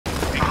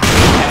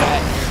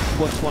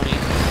120.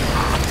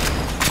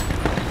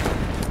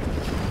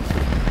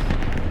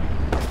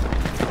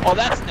 Oh,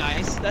 that's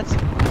nice. That's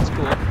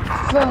cool.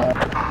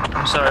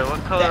 I'm sorry,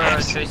 what color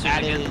are tracers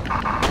again?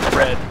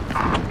 Red.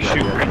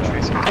 Shoot green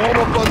tracers. Form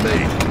up on me!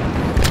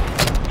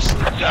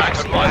 You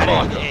actually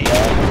added a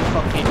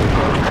fucking...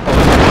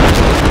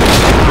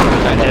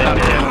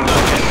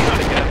 Not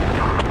again.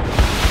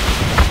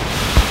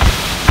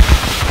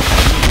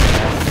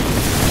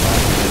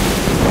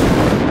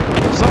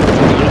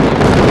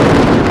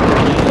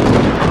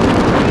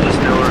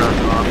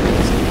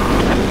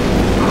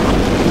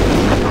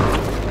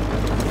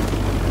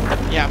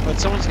 Yeah, but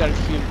someone's got to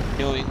keep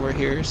knowing we're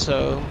here,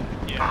 so...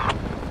 Yeah,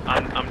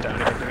 I'm down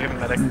here. Do we have a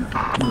medic?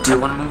 Do you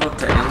want to move up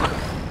to inlet?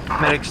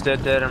 Medic's dead,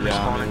 I'm Yeah,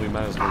 respawning. I mean, we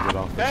might as well get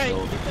off the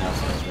field.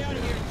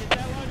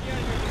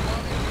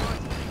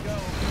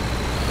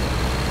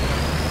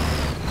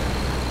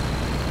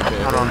 Okay,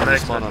 Hold on, we're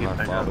medic's spawn not on our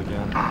keeping fob up.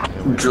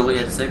 again.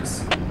 Juliet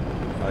 6.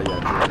 Yeah,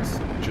 Juliet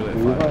 5. Juliet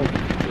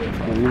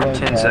 5.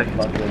 10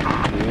 seconds. Do we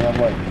have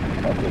like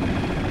fucking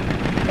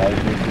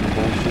navigation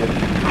bullshit?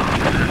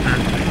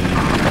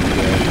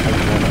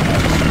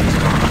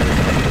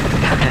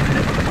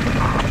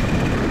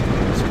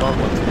 Spawn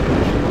 1, 2.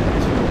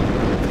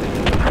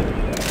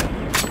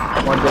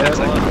 One dead.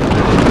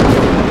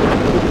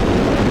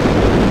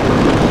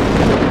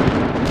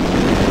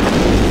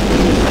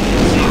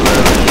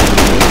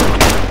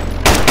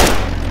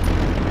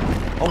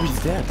 Oh, he's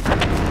dead.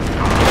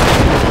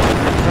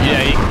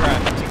 Yeah, he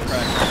cracked.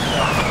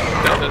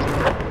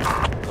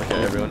 Okay,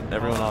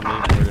 everyone on me.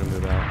 We're gonna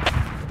move out.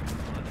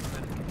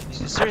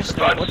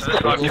 Seriously, what's the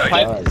blue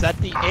pipe? Is that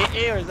the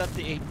AA or is that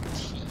the AT?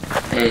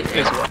 Hey,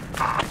 Guess what?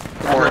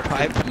 Or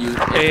pipe?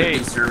 Hey,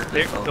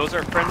 those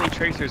are friendly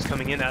tracers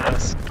coming in at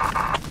us.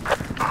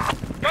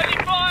 Ready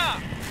fire!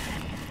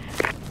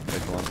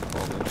 Take one.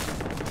 Hold it.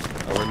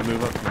 We're gonna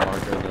move up to the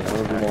marker.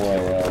 Moving away,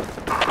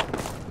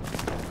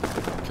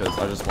 Because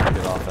I just want to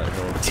get off that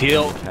hill.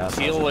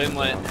 Teal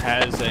Inlet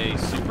has a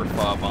super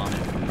fob on it.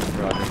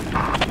 Roger.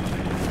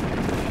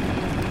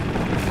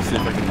 See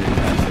if I can get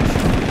past this.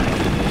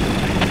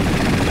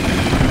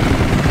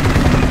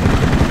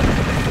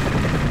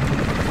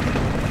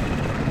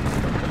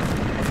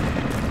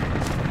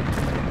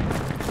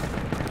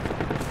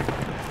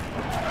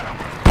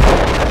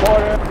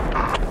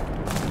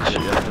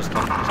 Yeah, just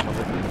come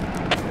with me.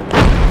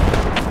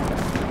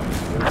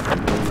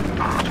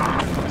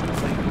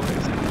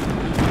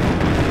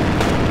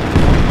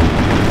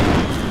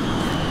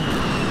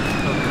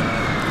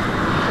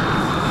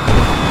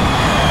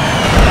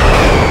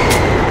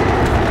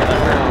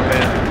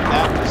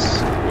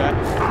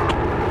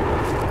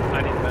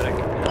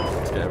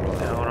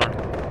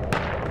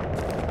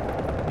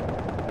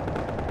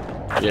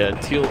 Yeah,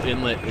 Teal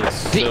Inlet is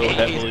so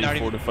heavily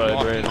fortified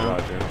right now.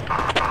 Roger.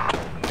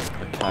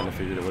 I kind of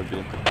figured it would be.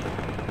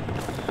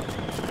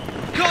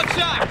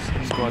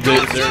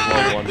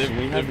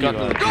 They've got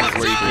the point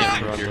where you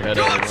can't move your head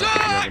over.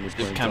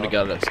 They've kind of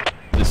got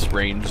this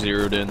range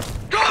zeroed in.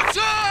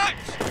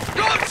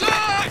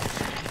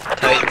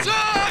 Titan,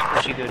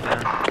 where'd you go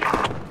down?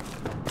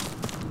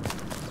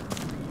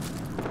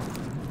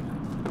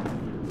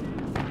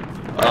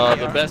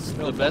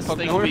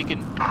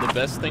 The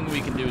best thing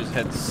we can do is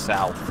head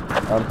south.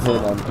 I'm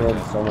pinned.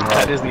 Someone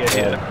That is the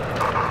idea.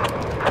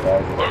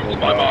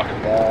 My mark.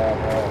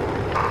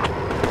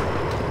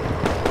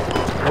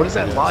 What is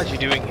that lodge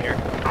doing here?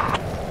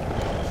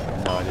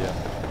 No idea.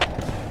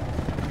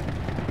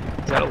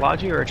 Is that a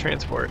lodge or a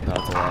transport? No,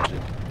 it's a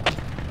logic.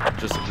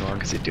 Just ignore him.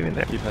 What's he doing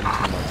there? Keep heading to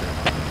the marker.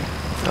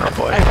 Oh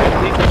boy. I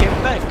believe we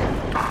came back.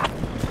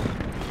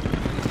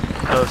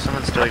 Oh,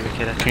 someone stole your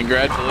kid.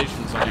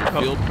 Congratulations on your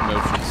field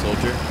promotion,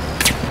 soldier.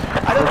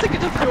 I don't think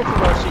it's a field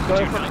promotion,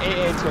 going from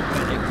AA to a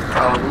medic.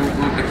 Oh,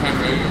 who became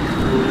A?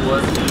 Who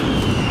was?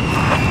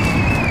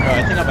 Oh,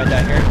 I think I might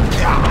die here.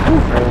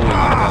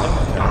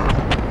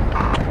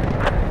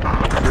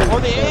 Oh,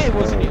 the AA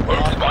wasn't even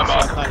lost, so I'm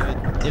not even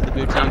in the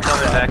boot team. I'm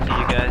coming back to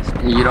you guys.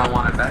 You don't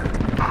want it back?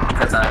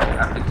 Because I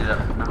picked it up.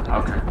 No?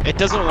 Okay. It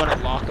doesn't want to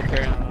lock,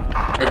 apparently.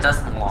 It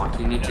doesn't lock.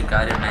 You need to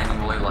guide it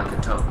manually like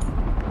a tow.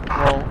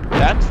 Well,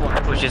 that's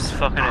one. Which is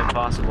fucking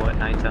impossible at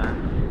nighttime.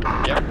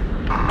 Yep.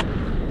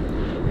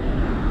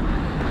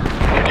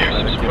 We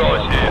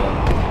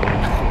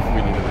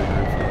need to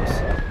regroup for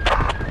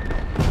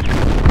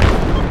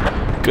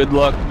this. Good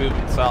luck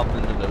moving south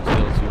into those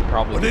hills. You'll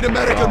probably We need a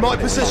medic in my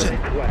position.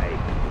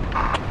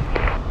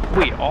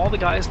 Wait, all the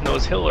guys in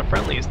those hill are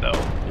friendlies though.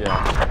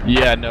 Yeah.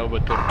 Yeah, no,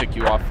 but they'll pick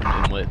you off from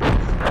inlet.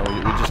 No,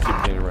 we just keep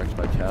getting wrecked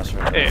by Cass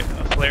right now. Hey,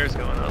 a flare's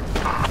going up.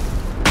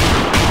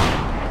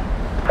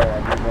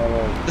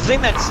 The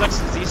thing that sucks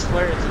is these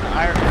flares in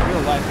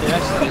real life, they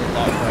actually get a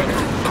lot quicker.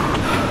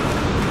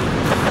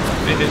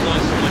 There's only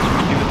so much you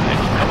can do with the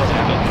engine that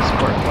wasn't built to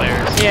support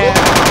flares. Yeah.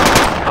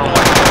 Oh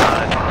my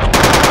god.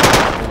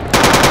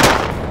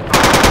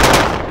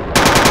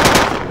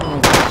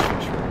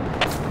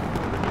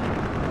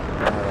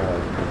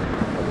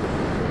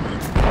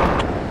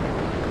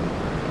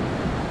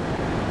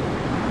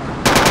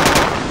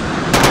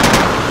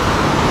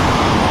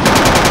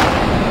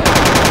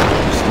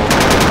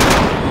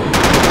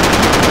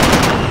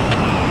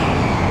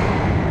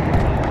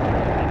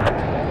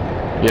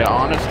 Yeah,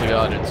 honest to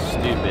God, it's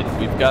stupid.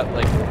 We've got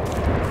like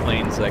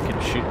planes that can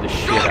shoot the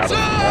shit out of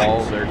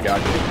all their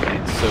goddamn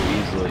planes so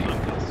easily,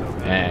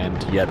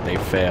 and yet they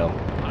fail.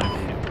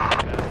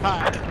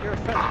 Hi, you're a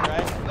friendly,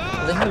 right?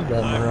 They have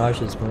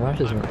mirages.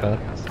 Mirages aren't bad.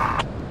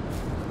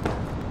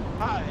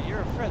 Hi,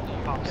 you're a friendly.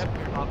 Pop smoke,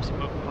 pop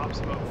smoke, pop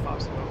smoke,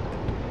 pop smoke.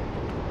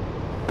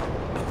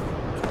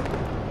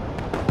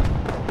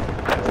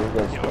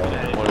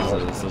 What is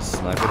it? Is this a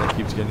sniper that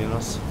keeps getting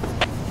us?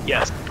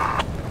 Yes.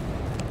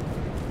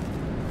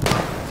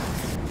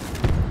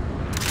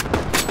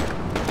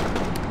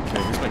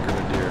 Okay, who's my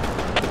grenadier?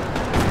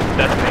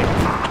 That's me.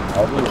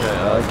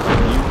 Okay,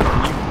 can you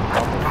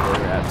pop a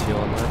flare at teal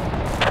on that?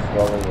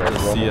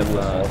 Let's see if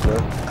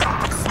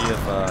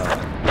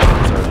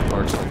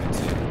Argentine can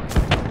see him.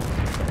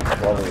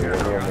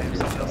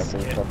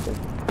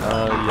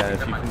 Yeah, if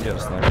you can get a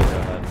sniper, go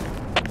ahead.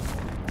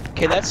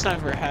 Okay, that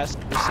sniper has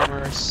to be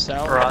somewhere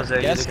south.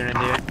 Raza, Yes. you're the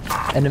grenadier.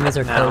 Enemies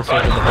are close to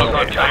the hill.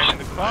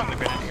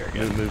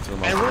 Move to the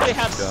And where they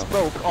have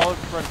smoke all in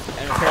front,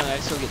 and apparently I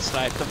still get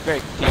sniped. I'm very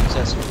confused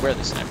as to where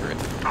the sniper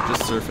is.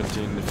 Just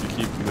serpentine. If you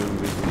keep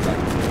moving, we can back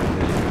to the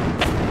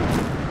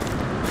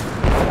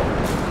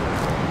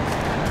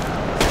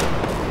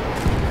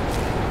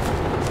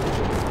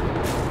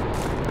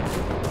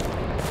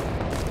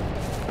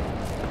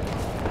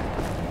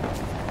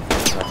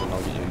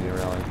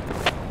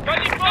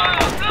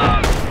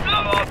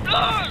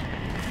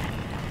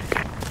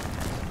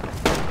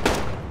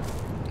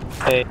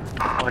Hey,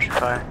 watch your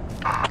fire.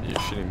 You're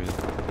shooting me.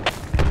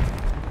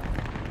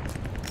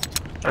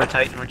 Oh,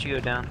 Titan, where'd you go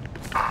down?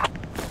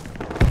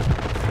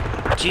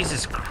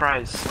 Jesus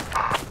Christ.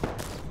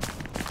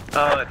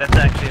 Oh, that's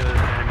actually a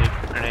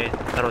grenade. I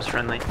thought it was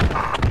friendly.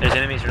 There's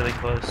enemies really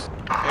close.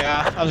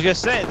 Yeah, I was gonna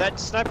say, that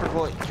sniper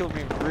bullet killed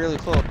me really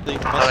close. They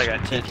must I got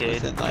have been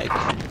TK'd. within like a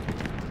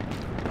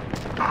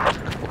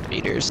couple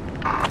meters.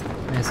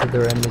 I said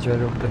there are enemies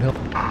right over the hill.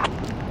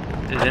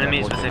 There's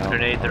enemies within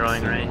grenade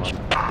throwing range.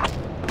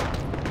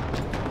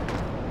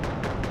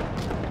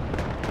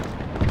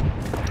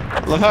 I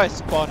love how I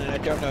spawned and I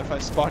don't know if I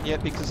spawned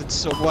yet because it's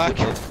so black.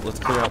 Let's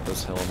clear out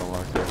this hill in the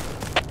marker.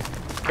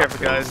 Careful,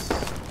 guys.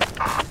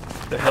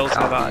 The hills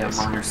have eyes.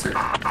 I'm on your side.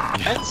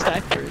 And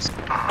snipers.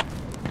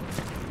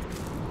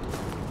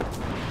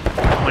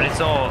 When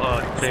it's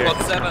all clear,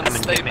 Squad 7, come and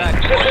stay get me. back.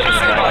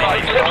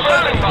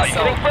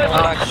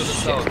 Back to the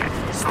south.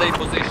 Stay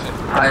position.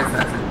 I've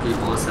had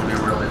people listen to me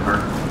really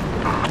hard.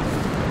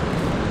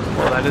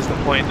 Well, that is the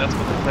point. That's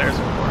what the players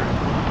are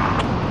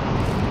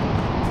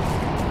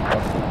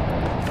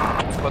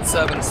Squad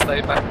 7,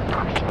 stay back.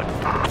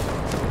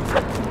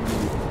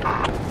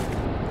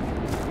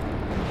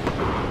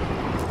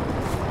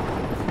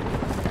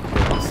 I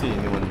don't see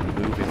anyone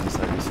moving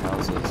inside these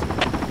houses.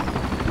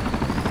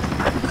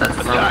 That's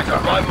Attack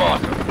on my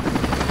mark.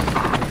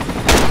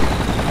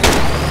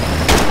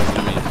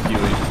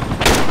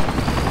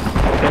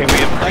 Okay, we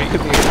have That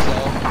could be a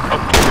cell.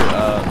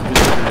 Who's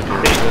the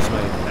grenadier? Where's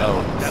my...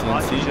 Oh, that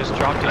lot CNC? just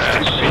dropped his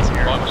two base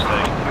here. I'm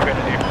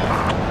grenadier.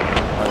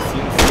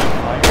 CNC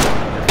fire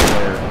under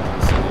flare into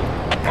the city.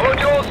 Hold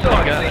your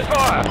side, cease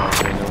fire. I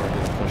know we're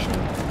getting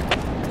pushing.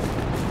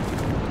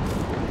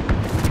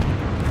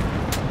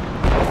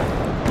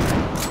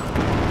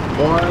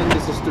 One,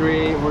 this is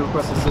 3, we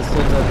request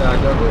assistance at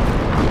Darwin.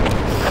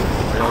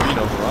 Are y'all being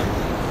overrun?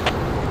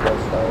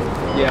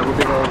 Yeah, we're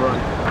being overrun.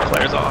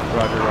 Players off.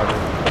 Roger, roger.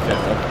 Okay,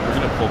 we're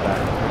gonna pull back.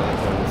 We're gonna let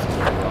go of this is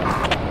overrun.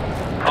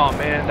 Oh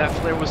man, that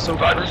flare was so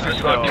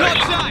perfect though.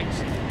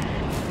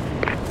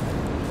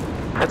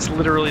 That's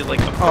literally like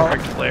a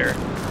perfect flare.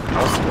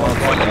 I'll squad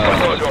As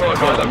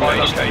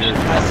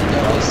you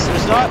notice,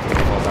 there's not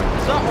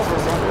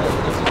overrun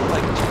really. There's only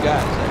like 2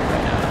 guys there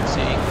right now I'm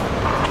seeing.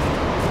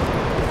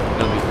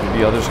 No,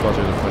 the other squads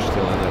are gonna push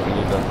tail in there. We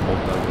need to hold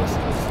Douglas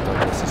because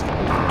Douglas is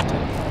completely empty.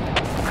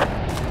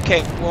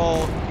 Okay, well,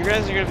 you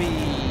guys are gonna be.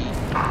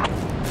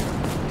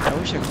 I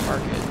wish I could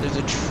mark it.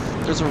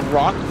 There's a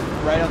rock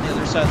right on the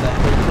other side of that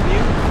hill from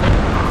you.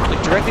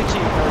 Like directly to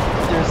your north,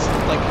 there's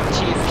like a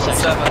T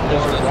intersection.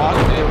 There's a rock,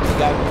 and there was a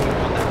guy moving on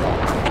that rock.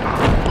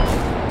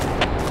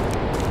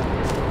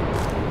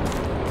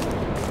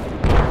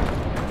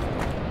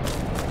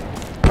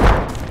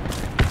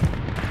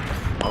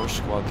 Our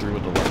squad 3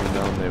 would have let me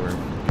know they were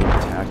being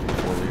attacked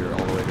before we were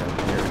all the way down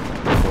here.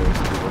 Before it was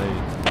too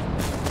late.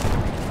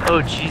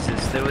 Oh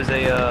Jesus, there was an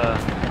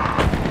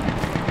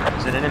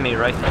enemy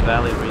right in the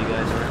valley where you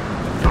guys were.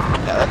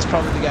 Yeah, that's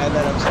probably the guy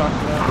that I was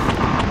talking about.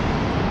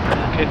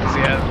 Okay, does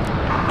he have?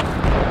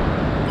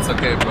 It's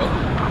okay, bro.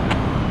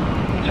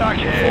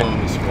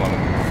 Pulling the squad.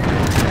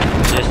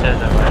 Just has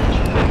that range.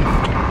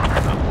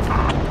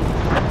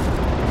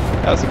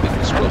 That was a big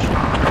explosion.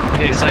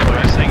 Hey, it's like what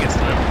I'm saying. It's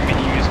time for me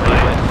to use my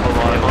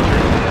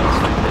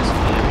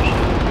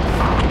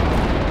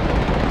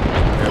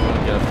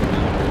Everyone get up to the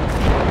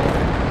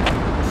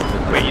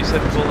Wait, you said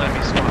full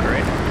enemy squad,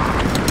 right?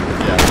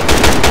 Yeah.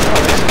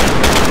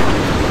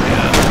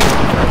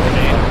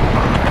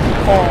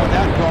 Oh,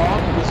 that bomb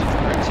was a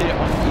direct hit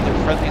on either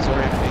friendlies or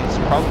enemies.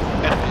 Probably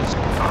enemies.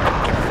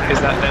 Is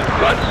that them?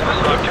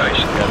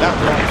 Location.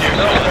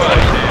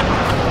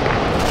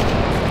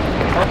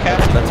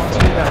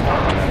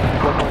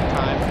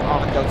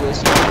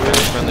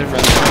 Friendly. We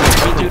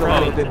do it a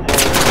little bit more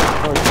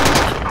northeast,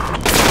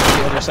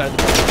 the other side of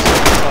the mountains.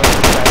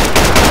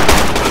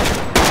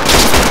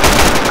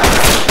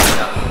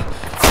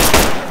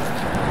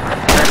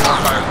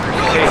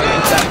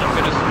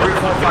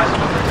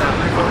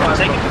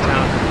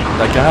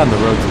 That guy on the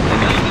road's an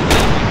enemy.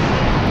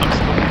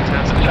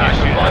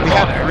 We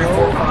have the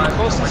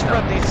closest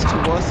friendlies to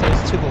us is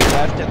to the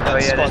left, and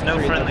that's there's no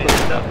friendly in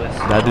Douglas.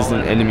 That is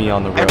an enemy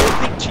on the road.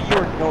 Everything to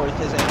your north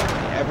is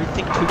enemy.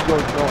 Everything to your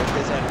north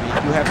is enemy.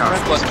 You have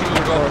friendlies to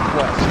your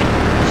northwest.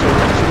 So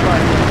once you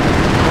find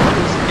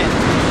north is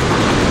enemy.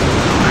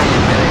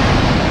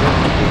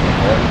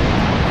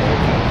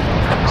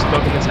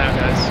 Smoke in the town,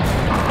 guys.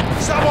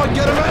 Someone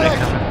get a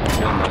medic!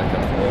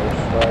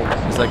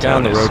 Is that guy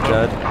on the road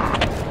dead?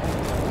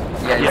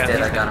 Yeah, he's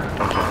dead. I got him.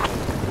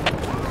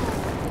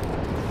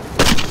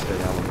 Stay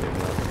down with me.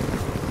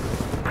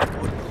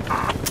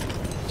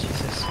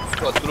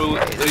 Got through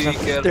 3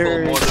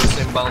 careful mortars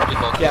inbound to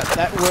Falklands. Yeah,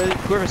 that was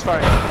whoever's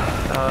firing.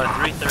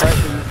 330. Right,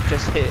 we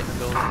just hit.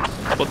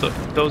 Well,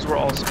 those were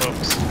all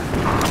smokes.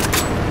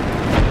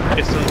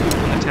 It's those people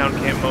in the town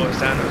can't mow us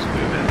down as we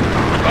move in.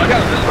 I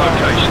got this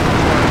location.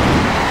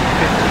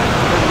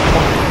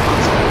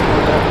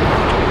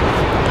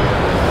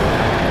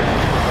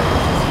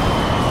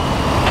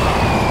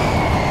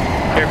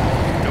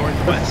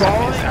 Northwest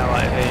is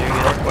allied. Hey,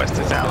 northwest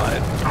is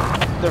allied.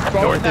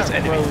 North is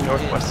enemy.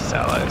 Northwest is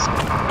allies.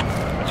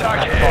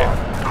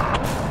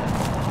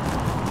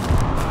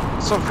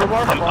 So from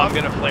our farm, I'm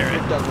gonna flare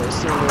it. Douglas,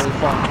 they're really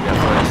far. My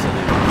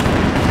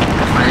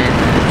name is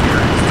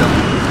still.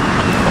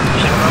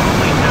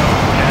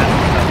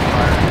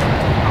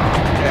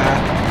 Yeah.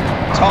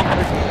 Tom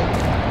Ricky.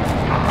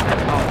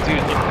 Oh,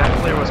 dude, look, that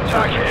flare was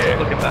perfect.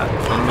 Look at that.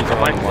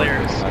 My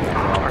flares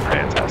are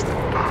fantastic.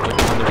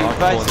 Be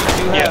advised, you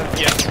do have.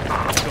 Yeah.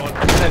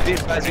 Be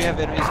advised, you have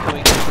enemies coming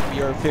in from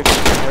your 50 and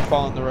they're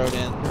following the road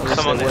in.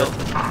 Come on the hill.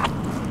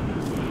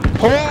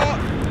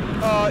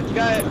 Oh! You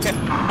got it. Okay.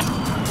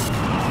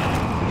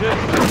 Good.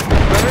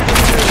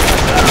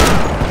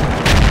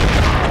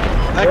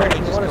 That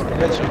grenade just going to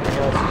hit you.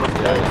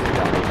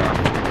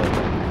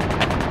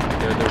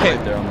 They're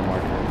right there on the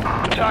marker.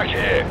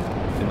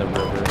 In the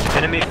river.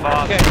 Enemy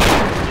fob. Okay.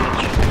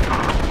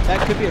 That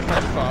could be a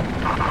friendly fob.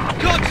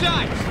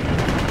 Contact!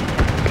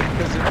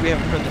 Because we have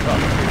a friendly fob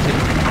here too.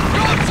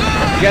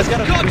 You guys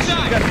got a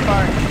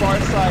far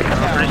side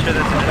town. I'm pretty sure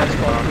that's That's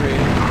squad 3.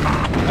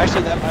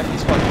 Actually, that might be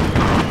squad 3.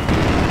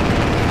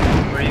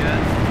 Where are you at?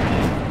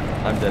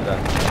 I'm dead.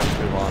 That's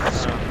too long.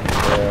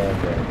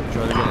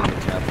 Try to get in the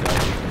cap down.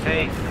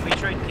 Hey, can we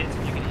trade kits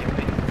if you can hear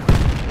me?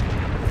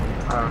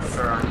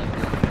 Sure, I need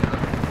to.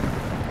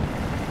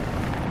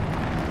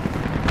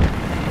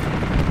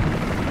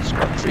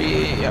 Squad 3,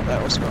 yeah, that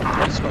was squad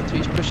 3. Squad 3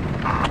 is pushing.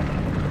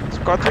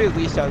 Squad 3 at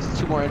least has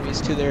 2 more enemies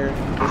to their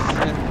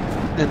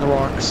in the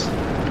rocks.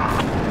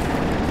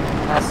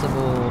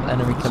 Possible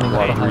enemy coming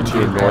up behind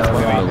you. North from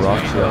the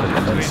rocks, you have an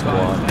enemy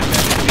squad.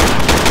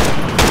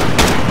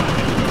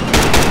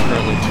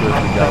 Currently 2 of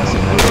the guys in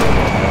the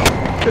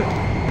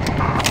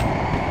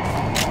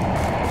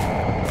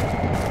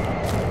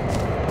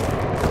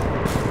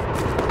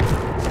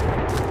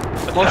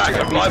Most of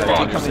your enemies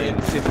are coming in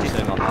 50.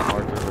 On that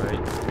marker,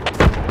 right?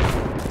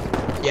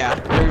 Yeah,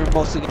 they're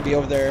mostly going to be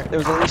over there. There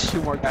was at least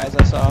 2 more guys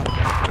I saw.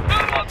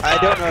 I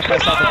don't know if I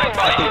saw the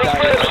big guy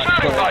or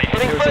not, but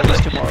there was at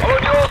least 2 more.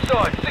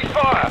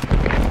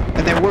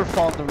 And they were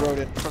following the road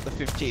in from the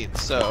 15th,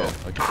 so...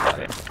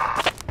 Okay.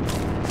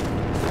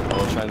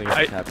 We're trying to get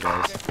the cap,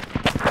 guys.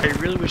 I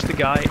really wish the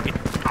guy in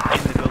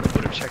the building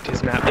would have checked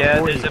his map. Yeah,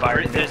 before he this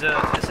fired me. is an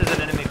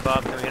enemy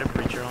fob. Can we get a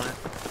breacher on it?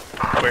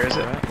 Where is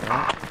it?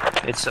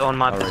 It's on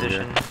my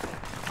position.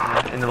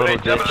 In the little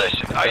ditch.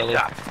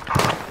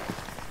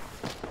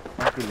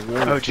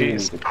 Oh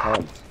jeez.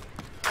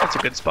 That's a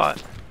good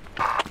spot.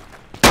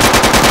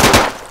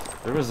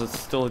 There was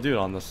still a dude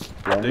on this.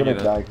 Yeah, I'm gonna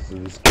die because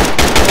of this.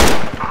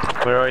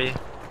 Where are you?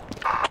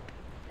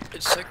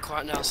 It's so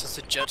quiet now since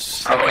the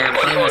jets. Okay, I'm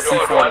putting the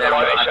C4 down.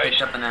 I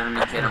picked up an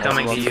enemy kit. I'm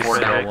Coming to putting you, C4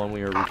 down. When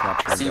we were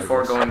recapturing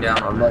C4 going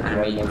down. I'm not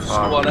right now.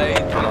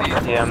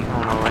 Yeah, I'm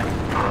on my way.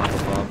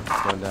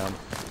 It's going down.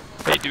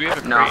 Hey, do we have a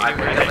crane? No, I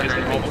picked up an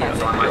enemy kit,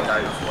 so I might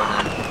die before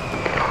then.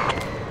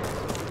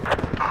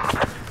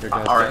 Here,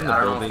 guys, Alright, get in the I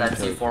don't know if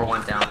building. that C4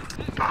 went down.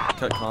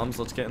 Cut comms,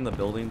 let's get in the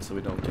building so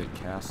we don't get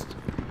cast.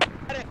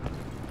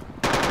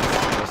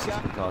 This is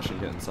precaution,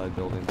 get inside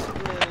buildings.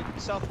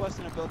 Southwest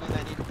in a building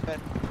that need to bed.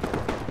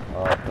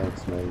 Oh,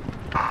 thanks, mate.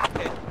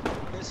 Okay,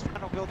 this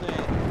final building.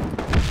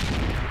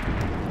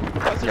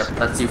 Yep,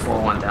 that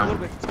C4 went down.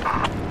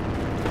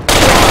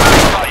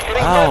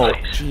 Ow!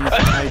 Jeez,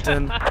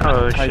 Titan.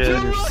 Oh Titan,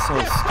 shit. you're so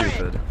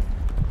stupid.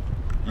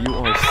 You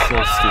are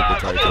so stupid,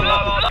 Titan.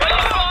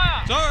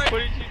 Sorry. What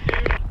did you do?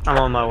 I'm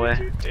on my way. What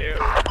did you do?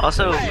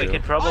 Also, we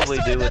could probably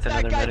do with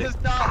another medic.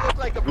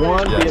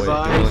 One, Yeah, be wait,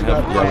 advised, you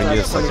got we need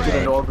a second to the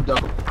medic. north of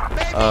Dublin.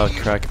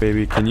 Crack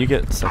baby, can you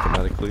get second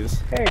medic,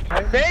 please?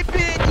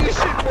 Maybe you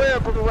should wear a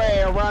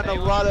beret around a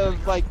lot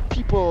of like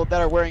people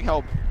that are wearing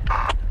help.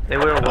 They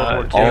wear World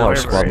War II. All our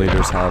squad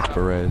leaders have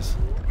berets.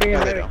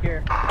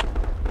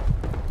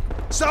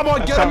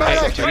 Someone get a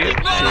medic! Do we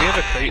have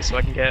a crate so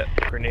I can get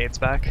grenades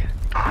back?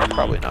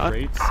 Probably not.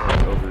 Crates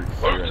are over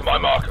here. To my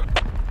marker.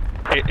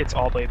 It's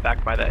all the way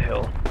back by that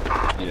hill.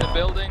 In the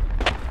building.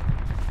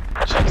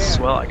 Jesus,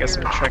 well, I guess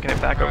I'm trekking it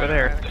back over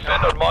there.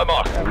 Defend on my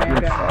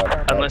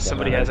marker. Unless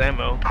somebody has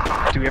ammo.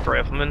 Do we have a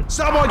rifleman?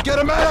 Someone get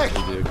a medic!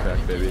 We do, Crack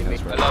Baby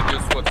has I love you,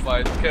 squad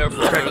fight.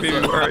 Careful. Crack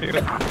Baby, where are you?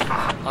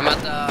 I'm at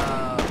the...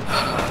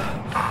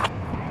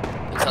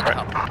 It's at the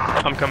hub.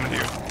 I'm coming to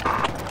you.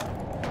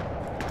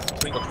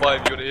 Squad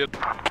 5, you're here.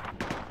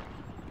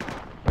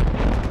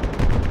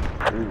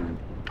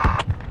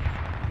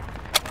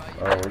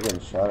 Oh, we're getting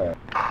shot at.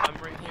 I'm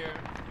right here.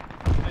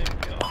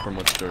 From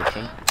which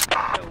direction?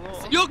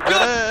 You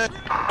good?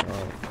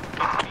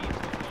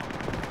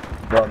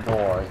 Don't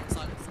worry.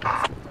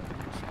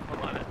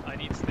 Hold on, I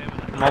need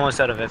stamina. I'm almost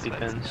out of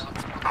EpiPens.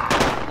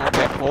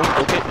 Okay, hold,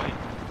 okay.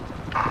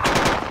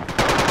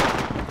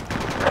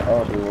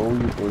 Oh,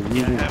 dude, we're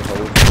using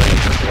code.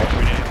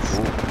 Grenades.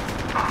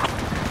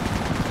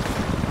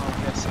 Oh,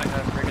 yes, I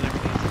have regular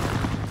grenades.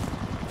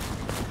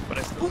 But I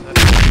still have...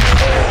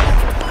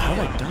 How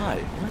did I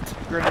die?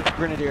 What?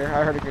 Grenadier, I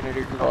heard a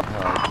grenadier. Oh,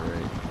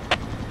 great.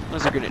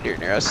 There's a grenadier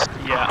near us.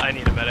 Yeah, I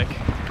need a medic.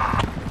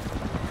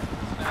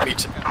 Me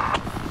too.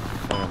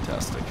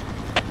 Fantastic.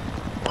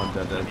 One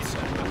dead, so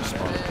I'm gonna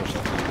respond to push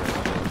up to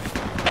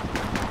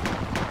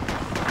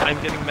I'm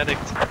getting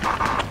medicked.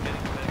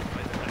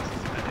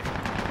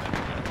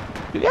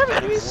 Do we have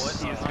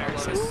enemies?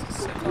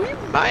 We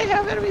might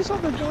have enemies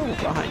on the hill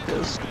behind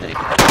this thing.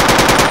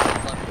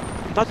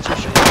 Not too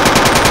sure.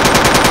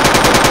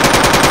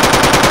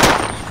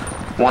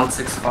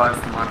 165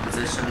 from my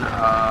position.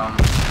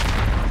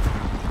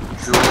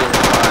 Julia,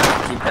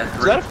 keep that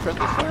 3. Is that a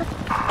friendly flare?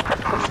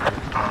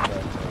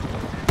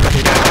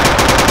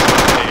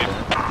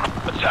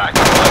 Attack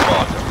on my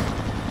marker.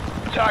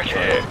 Attack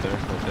here. Right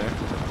there.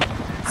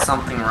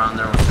 Something around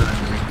there was doing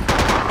me.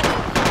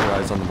 Keep your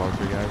eyes on the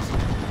marker, guys.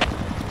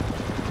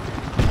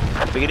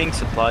 Are we getting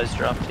supplies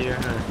dropped here?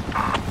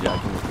 Yeah, I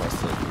can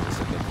request it in a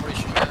second.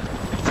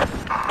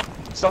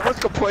 Someone's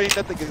complaining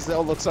that the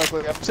gazelle looks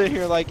ugly. I'm sitting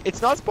here like,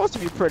 it's not supposed to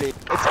be pretty.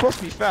 It's supposed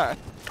to be fat.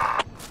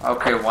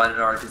 Okay, why did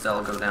our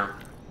gazelle go down?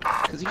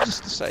 Because he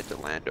just decided to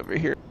land over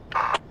here.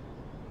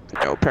 For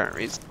no apparent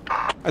reason.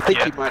 I think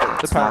he might have,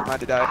 the pilot might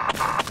have died.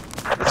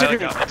 I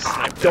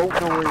don't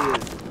know where he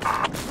is.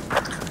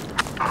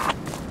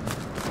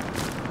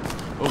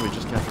 Oh, we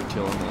just captured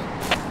kill on that.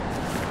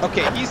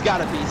 Okay, he's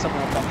gotta be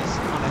somewhere up on a hill.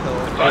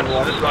 Find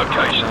this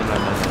location.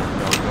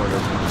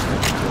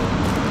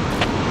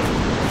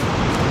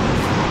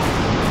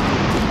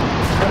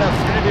 What up?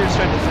 Grenadier's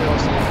trying to zero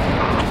us.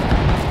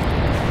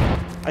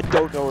 I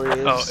don't know where he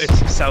is. Oh,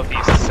 it's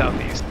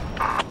southeast.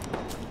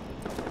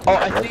 Oh,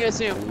 I think I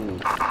see him.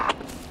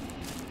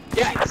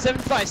 Yeah,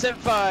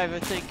 7.5, I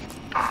think.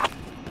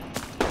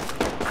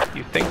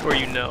 You think or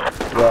you know?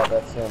 Yeah,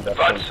 that's him.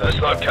 Find this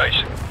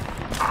location.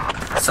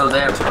 So they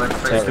have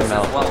Take him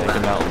out, take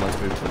him out and let's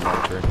move to the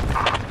marker.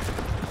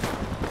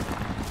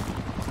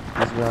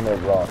 He's behind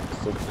that rock,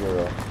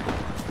 6-0.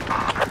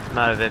 I'm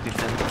out of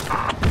EpiPen.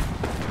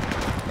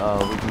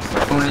 We can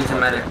start. Who needs a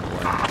medic?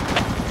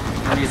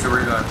 Who needs a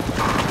reload?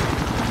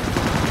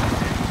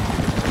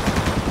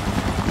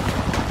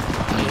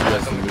 You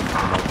guys can move to the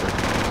marker.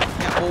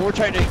 Yeah, well, we're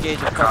trying to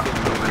engage a fucking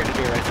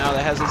Grenadier right now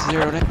that has us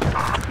zeroed in.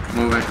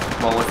 Moving.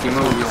 Well, if you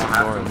move, you won't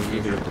have to We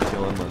engage need him. to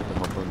kill him, let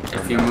him up.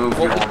 If you move,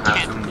 you won't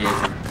have to engage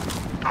him.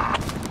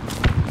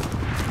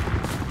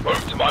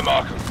 Move to my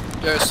marker.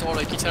 Yo,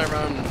 Sorry, can you turn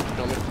around and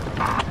film me?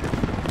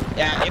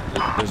 Yeah,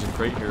 There's a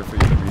crate here for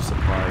you to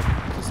resupply,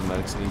 because the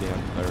medics need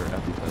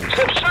EpiPens.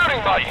 Stop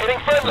shooting, mate. Hitting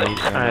friendly.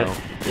 Alright,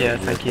 yeah,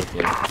 thank you.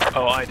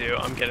 Oh, I do.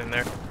 I'm getting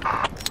there.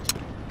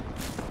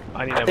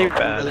 I need they ammo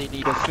bad.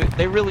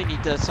 they really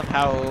need to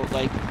somehow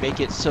like make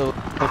it so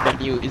the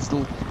menu is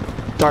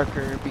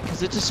darker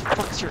because it just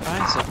fucks your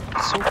eyes up.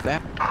 It's so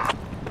bad.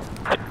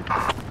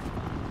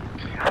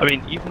 I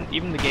mean,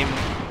 even the game.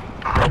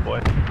 Oh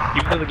boy.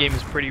 Even though the game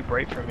is pretty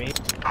bright for me,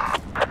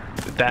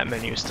 that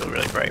menu is still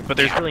really bright. But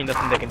there's really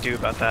nothing they can do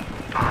about that.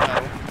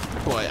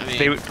 Boy, I mean,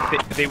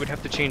 they would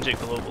have to change it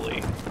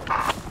globally.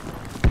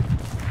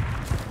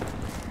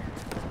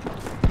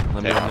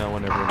 Let me know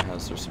when everyone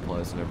has their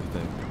supplies and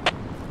everything.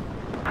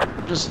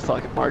 I'm just a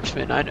fucking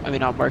marksman. I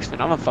mean, not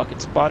marksman. I'm a fucking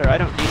spotter. I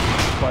don't need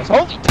any supplies.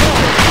 Holy cow!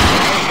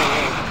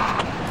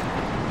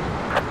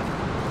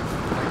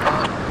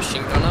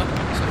 Machine gunner.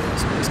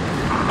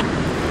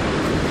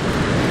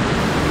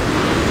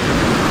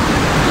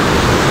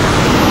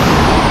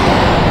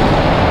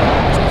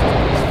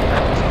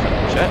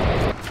 Okay,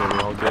 we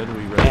all good?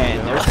 We ready And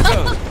to there go? she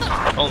goes.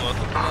 Almost.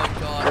 Oh my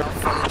god, how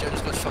funny Joe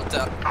just got shot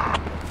down.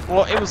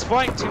 Well, it was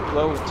flying too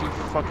low and too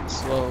fucking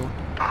slow.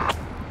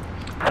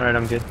 Alright,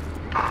 I'm good.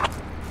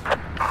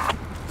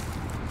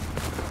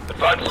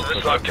 Advance to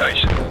this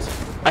location.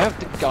 I hope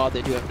to God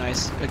they do have a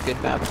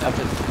good map of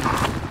it.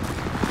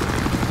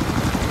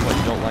 What,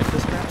 you don't like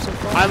this map so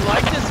far? I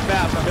like this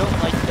map. I don't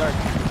like dark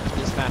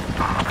this map.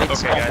 man.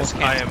 It's Okay, guys, almost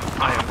I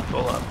canceled. am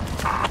full up.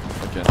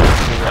 Okay.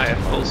 I have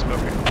full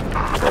smoker.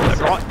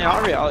 In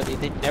all reality,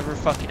 they never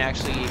fucking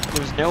actually.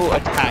 There was no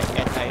attack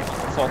at night on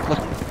the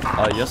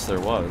Falklands. Yes, there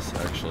was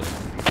actually.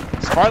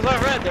 As far as I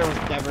read, there was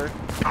never.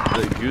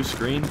 The Goose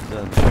Green, the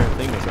entire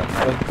thing was at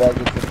night.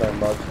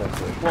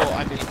 Well,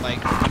 I mean,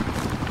 like.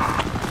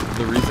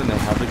 The reason they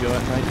had to go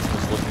at night is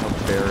because look how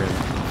bare and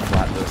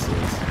flat this is. They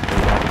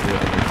have to do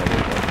it undercover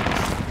like this.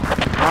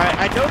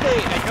 I know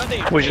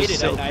they Which made is it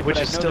still, at night, which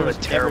but is I know still there a was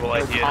terrible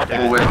never idea.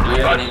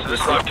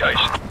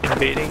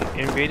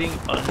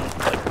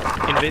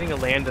 Invading a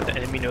land that the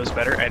enemy knows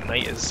better at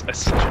night is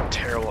such a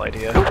terrible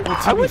idea.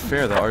 Well, to be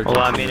fair, the Argentines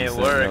Well, I mean, it didn't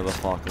know worked. the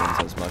Falklands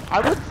as much. I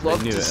would love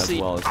they knew to it as see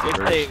well as the if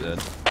British they. did.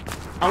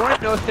 I want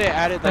to know if they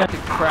added like the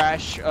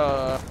crash.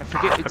 I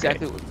forget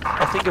exactly.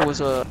 I think it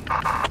was a.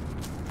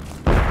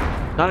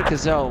 Not a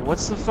gazelle.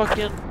 What's the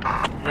fucking?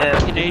 Yeah,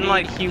 Canadian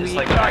like Kiwi? just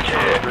like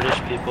actual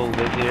British people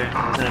live here.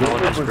 Wasn't it all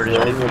just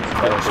British people?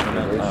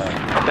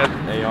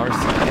 AR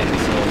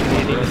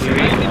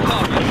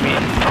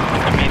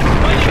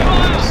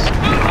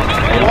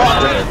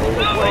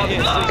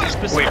There's a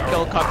specific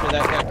helicopter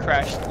that got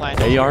crashed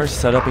landed. AR,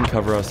 set up and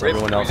cover us.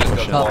 Everyone else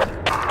push in.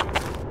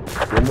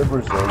 Didn't the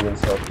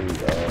Brazilians help the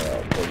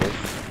Polish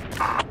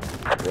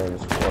during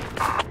this war?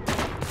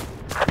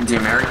 The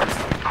Americans.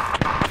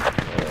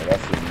 Yeah,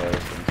 that's the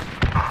Americans.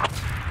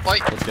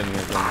 Wait. Let's get in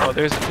here. Oh,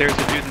 there's a dude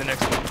in the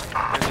next one.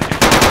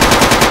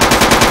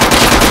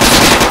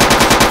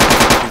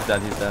 He's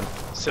dead, he's dead.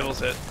 Civil's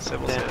hit.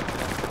 Civil's hit.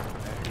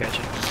 Catch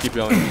it. Just keep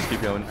going, just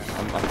keep going.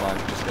 I'm fine,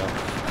 just go.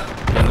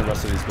 Get in the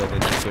rest of these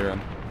buildings and clear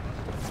them.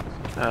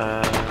 He's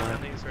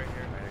right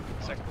here,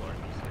 second floor.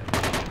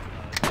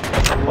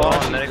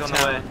 Well, medic on the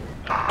way.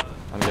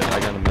 I'm good, I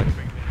got a medic.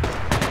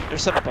 They're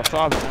setting up a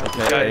fob now.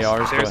 Okay, Guys,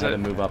 ARs, go there's ahead a-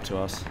 and move up to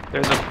us.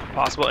 There's a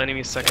possible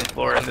enemy second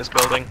floor in this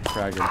building.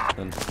 Frag him,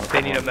 then.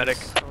 They need a medic.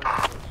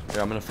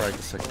 Yeah, I'm gonna frag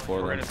the second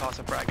floor We're then. gonna toss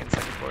a frag in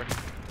second floor. I'll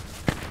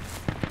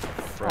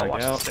Frag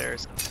watch the out.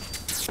 stairs.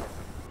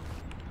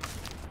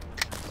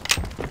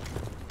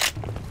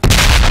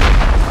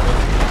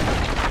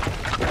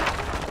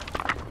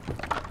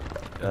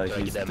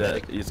 He's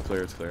dead. He's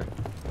clear, it's clear.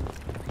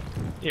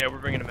 Yeah, we're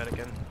bringing a medic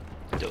in.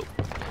 Dope.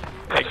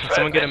 Hey, can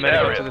someone get a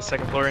medic up to the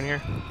second floor in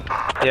here?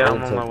 Yeah,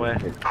 I'm on my way.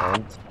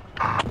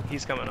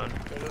 He's coming on.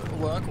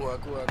 Work.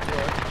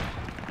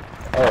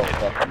 Oh,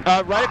 fucking.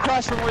 Right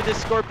across from where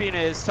this scorpion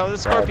is. Tell the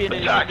scorpion he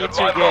needs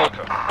to engage.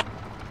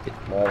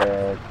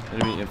 Medic.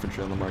 Enemy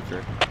infantry on the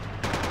marker.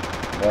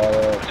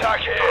 Medic.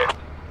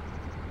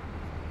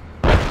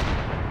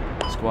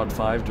 Squad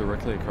 5,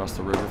 directly across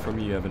the river from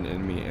you, you have an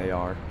enemy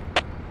AR.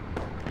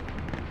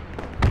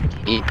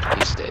 He's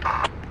dead.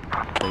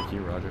 Thank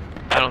you, Roger.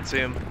 I don't see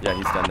him. Yeah,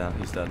 he's dead now,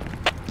 he's dead.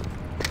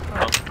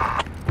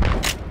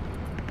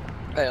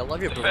 Hey, I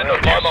love your Sorry,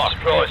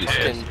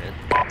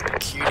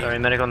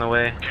 medic on the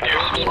way.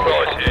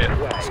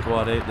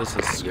 Squad 8, this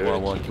is Squad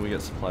 1. Can we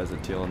get supplies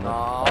at Teal in there?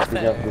 I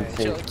think I've been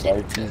saved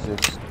by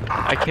Jesus.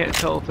 I can't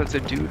tell if that's a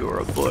dude or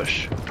a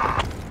bush.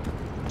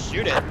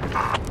 Shoot it.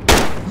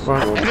 If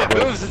it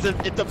moves, it's a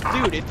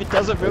dude. If it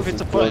doesn't move,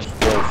 it's a bush.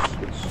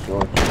 It's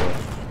George.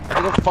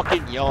 I'm gonna go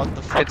fucking yell at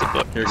the fucking. It's a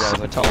bush. Here guys,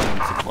 I'm telling them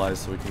supplies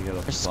so we can get a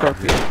There's spot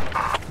scorpion. here.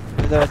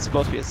 Even though it's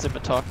supposed to be a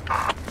scimitar.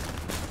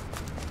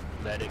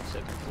 Medic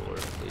second floor,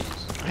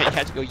 please. I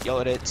had to go yell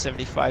at it at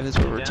 75. This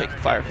is where we're taking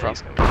fire from.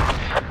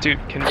 Dude,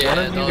 can one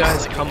of you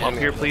guys come up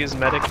here, please,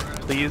 medic?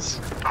 Please.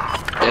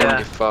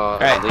 Yeah.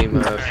 Alright.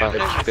 Lima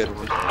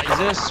 551. Is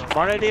it a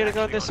smart idea to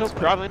go this hill?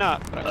 Probably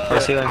not. But I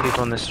see like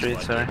people on the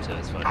street, sorry.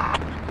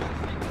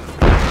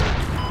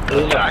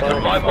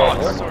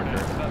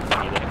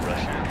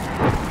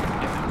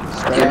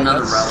 Get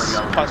another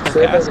rally Cosmic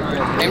going. gas.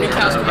 Enemy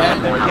cast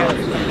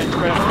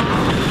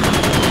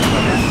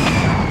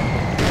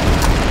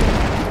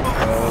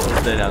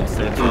Stay down,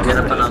 stay Get down.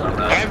 up another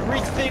rally.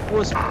 Everything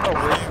was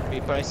away from me,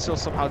 but I still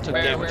somehow took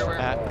damage from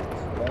that.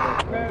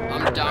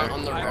 I'm down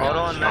on the road. Hold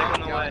on, medic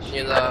on the way.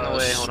 Near On the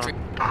way, hold street.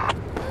 on.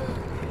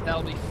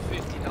 That'll be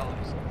 $50.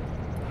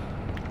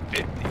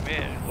 50,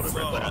 man. What a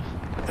rip-off.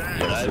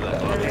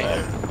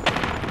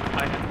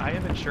 I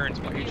have insurance.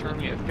 Why are you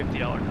charging me a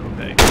 $50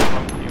 copay? What's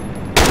wrong with you?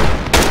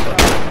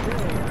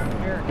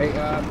 Hey,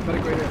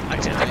 medic right here. I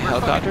can't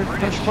Helicopter?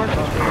 Push mark?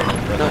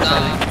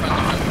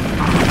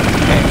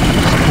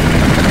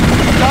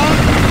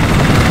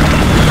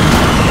 No,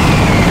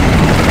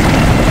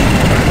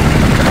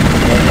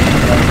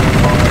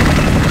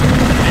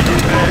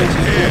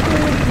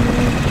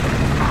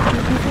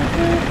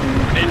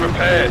 Need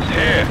repairs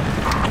here.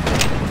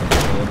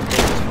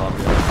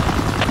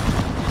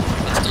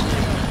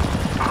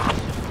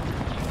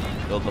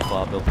 Build the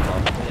fob, build the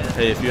fob.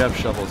 Hey, if you have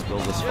shovels,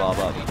 build this fob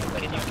up.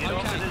 Can you get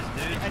off of this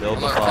dude? Build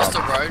I'm the across the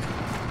fob. road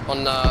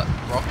on the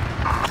rock.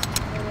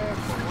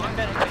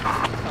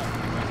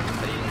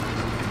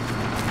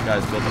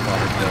 Guys, build the fob.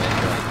 Let's go,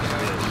 let's go.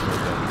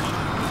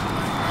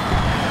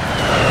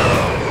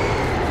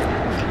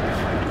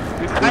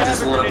 I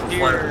have a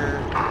grenadier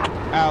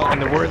out. In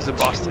the words of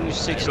Boston, you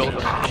 6 build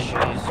them.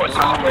 Put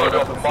some road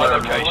up on my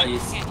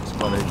location.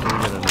 Squad 8, can we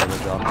get another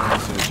job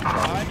as soon as you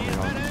drop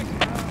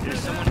it? There's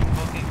someone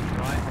fucking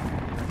right.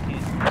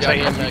 Yeah,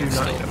 You I'm do back not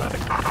still. need a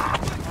medic.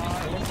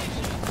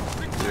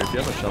 Dude, if you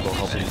have a shovel,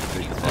 help me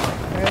dig the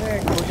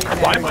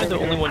spot. Why am I the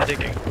only one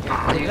digging?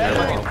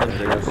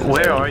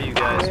 Where are you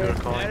guys who are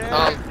calling?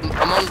 I'm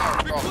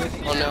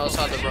on the other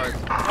side of the road.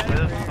 Where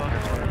the fuck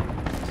are you?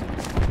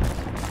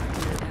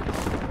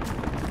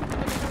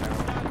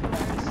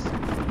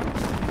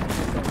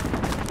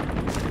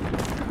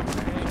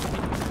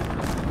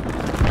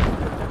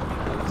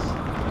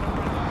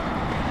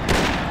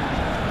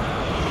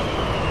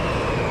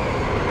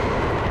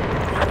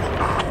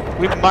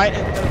 We might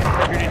end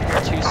up triggered in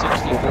here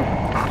 260.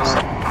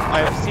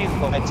 I've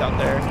seen lights out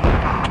there.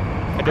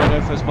 I don't know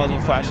if it was muzzle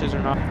flashes or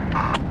not.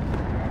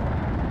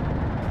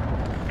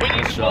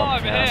 Nice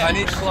job, Cass. I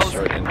need close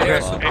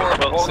air support.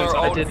 Well, since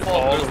I did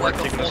all the work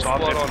taking us off,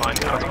 it's fine.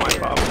 Now it's my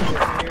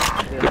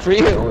problem. Good for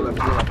you.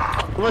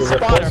 I'm a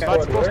spotter. I'm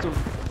not supposed to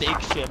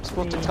dig shit. I'm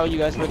supposed to tell you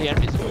guys where the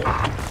enemies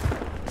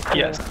are.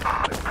 Yes.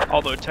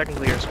 Although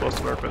technically you're supposed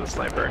to work with a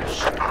sniper.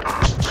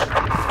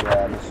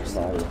 Yeah, this is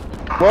not it.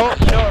 Well,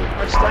 you know,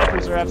 our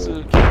snipers are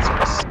absolute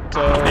cancerous.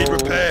 So, Need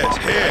repairs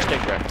here.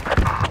 take care.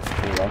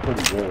 Dude, I'm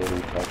pretty good. What are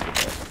you talking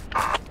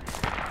about?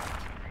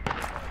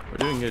 We're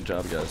doing a good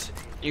job, guys.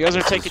 You guys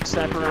are taking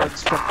sniper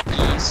runs from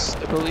east,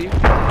 I believe.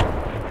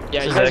 Yeah, This you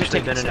has guys are actually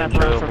taking been an sniper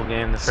run enjoyable from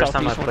game. The first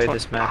time I southeast played 120.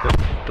 this map,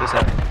 it was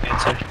an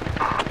answer.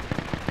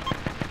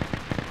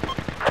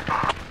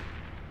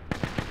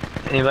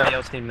 Anybody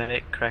else need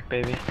medic? Crack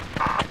baby.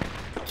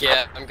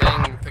 Yeah, I'm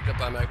getting picked up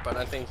by Mac, but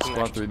I think he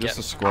Squad might 3, get this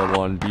is Squad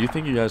 1. Do you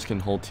think you guys can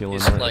hold teal in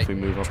He's there like if we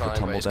move up the trying,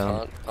 tumble but down?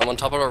 can't. I'm on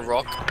top of a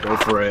rock. Go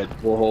for it.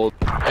 We'll hold.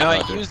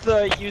 Use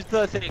the thing. Use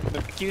the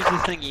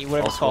thingy. Whatever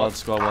All it's called.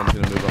 Squad 1's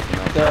gonna move up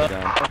and out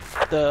down.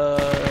 The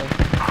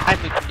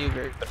Heimlich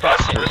maneuver.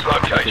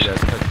 Okay guys,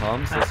 cut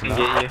comms, I listen can up.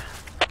 get you.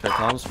 Cut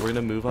comms, we're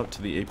gonna move up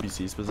to the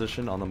APC's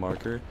position on the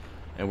marker,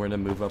 and we're gonna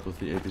move up with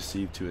the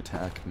APC to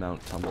attack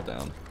Mount Tumble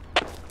Down.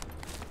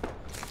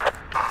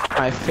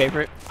 My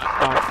favorite.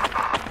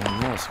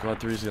 And yeah, Squad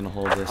 3 is gonna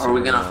hold this. Are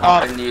we gonna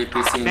hop in the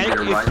APC and Man, get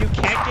a if ride? you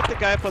can't get the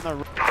guy up on the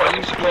roof,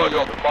 use the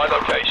My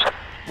location.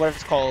 whatever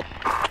it's called,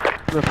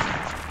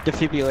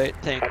 defibrillate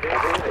thing.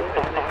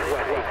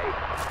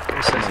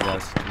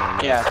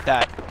 Yeah,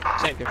 that.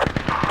 Same difference.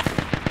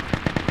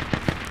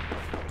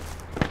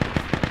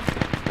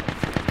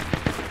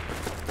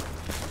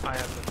 I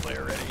have the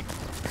player ready.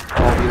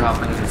 I'll be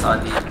hopping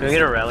inside the Can we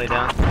get a rally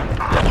down?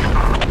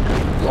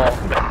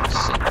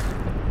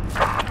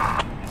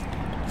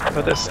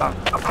 Put this up.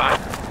 I'm fine.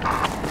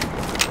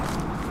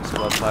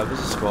 Squad 5, this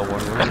is Squad 1.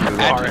 We're gonna move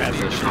up to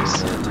the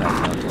position and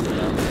attack Mount Tumble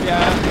Down.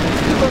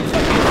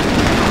 Yeah.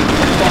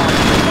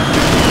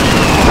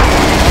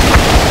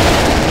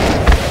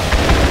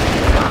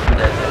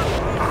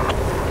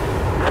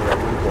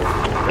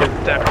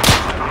 Get down.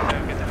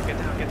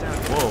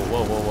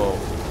 Whoa.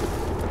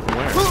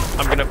 Where?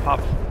 I'm gonna pop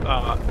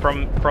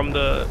from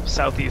the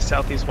southeast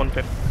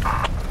 150.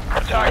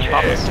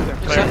 Pop this to their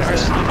player.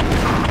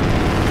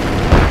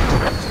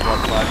 Squad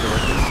 5,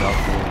 directly south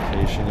of the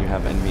location. You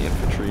have enemy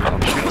infantry on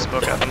the Shoot a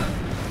smoke at them.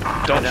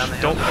 Don't Down the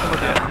hill. don't put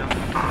it.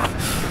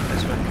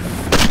 This way.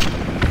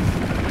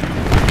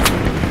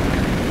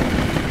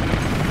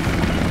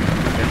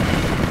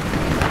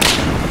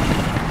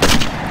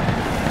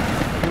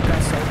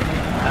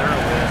 I don't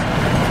know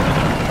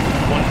where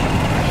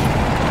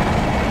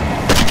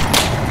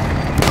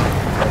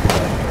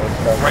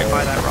Right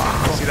by that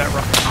rock. See that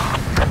rock?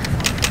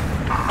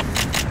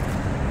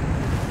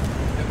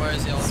 Where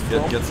is he?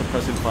 Get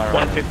suppressing fire.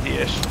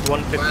 150-ish.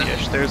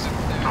 150-ish. There's.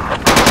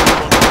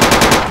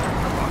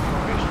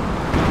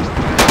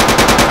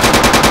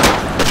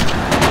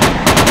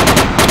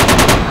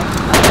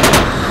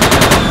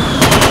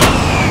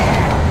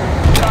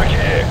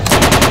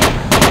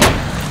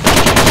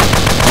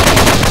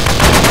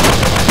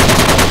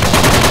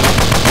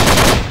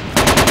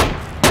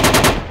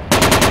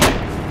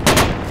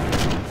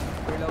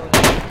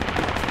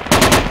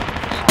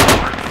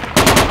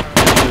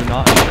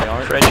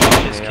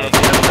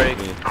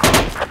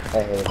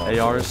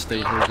 ARs, stay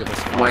here, give us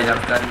fire. Wait,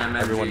 I've got an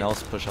MMG. Everyone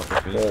else push up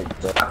with me. I've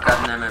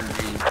got an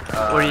MMG.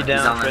 Where are you he's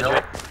down, on the hill.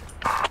 Frederick?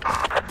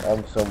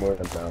 I'm somewhere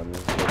down.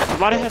 I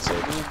might have had some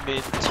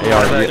movement.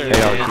 AR, to keep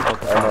the- up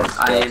the I'm on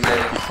I am squad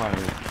medic. Keep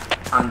firing.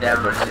 I'm down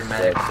six. with the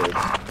medic.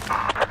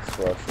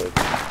 Squad 6.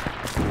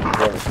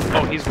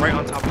 Oh, he's right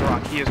on top of the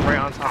rock. He is right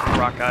on top of the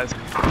rock, guys.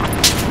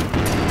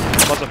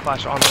 Muzzle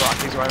flash on the rock.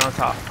 He's right on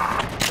top.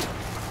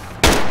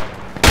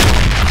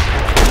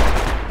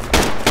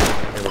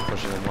 Okay, we're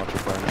pushing in, watch your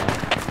fire now.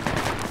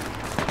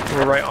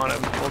 We're right on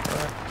him. Hold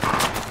fire.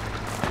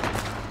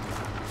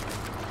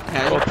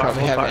 Yeah, you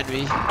probably have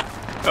enemy.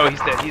 Oh, he's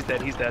dead. He's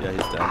dead. He's dead. Yeah,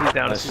 he's down. He's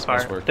down. Nice, Nice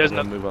nice fire. work. There's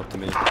Now no. move up to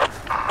me. Move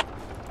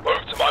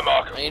to my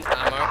marker. I need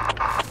ammo.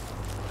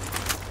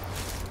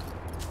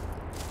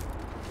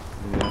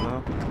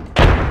 Ammo?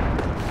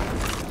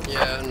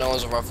 Yeah, no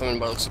one's a rifleman,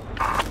 but it looks.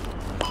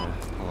 Okay,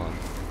 hold on.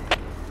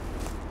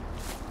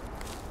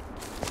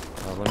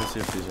 Let me see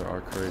if these are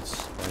arc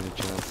crates by any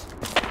chance.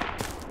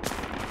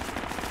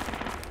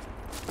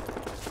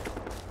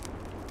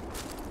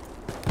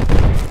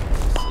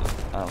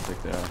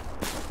 think they are.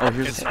 Oh,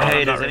 here's a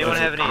Hey, does anyone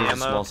have any here's a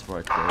ammo? small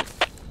supply crate.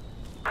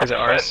 Is it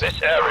ours?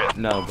 This area.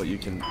 No, but you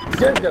can. You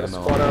guys gotta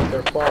spawn out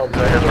their bombs.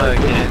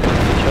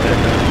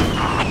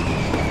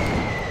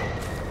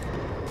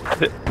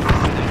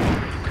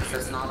 If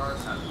it's not ours,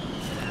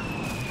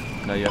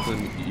 No, you have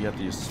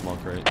to use a small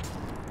crate.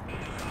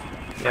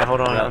 Yeah,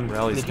 hold on.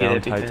 Rally's down,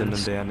 tighten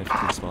them down if you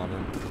can spawn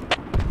in.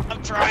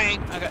 I'm trying.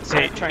 I got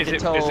Hey, trying is to it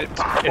tell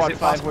quad 5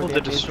 possible where to the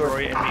enemies were.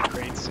 destroy enemy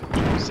crates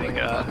using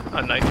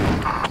a knife?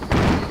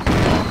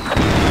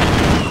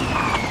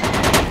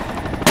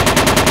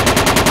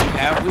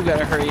 Yeah, we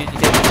gotta hurry and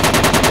get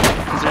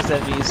because there's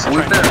enemies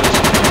trying to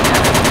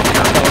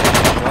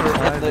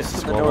This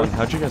is well done.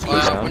 How'd you guys go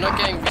We're down? not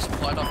getting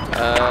resupplied off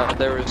the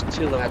There was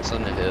 2 lads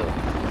on the hill.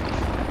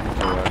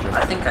 Okay, Roger.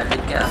 I think I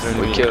did guess. Is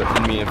there any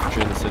enemy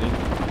infantry in the city?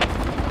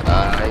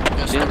 I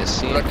didn't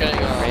see we're not getting,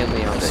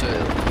 mainly on the so-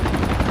 hill.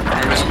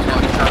 And we can cover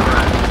it.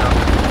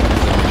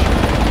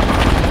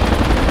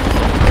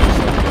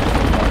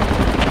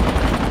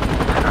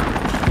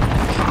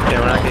 Yeah,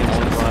 we're not getting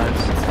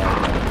supplies.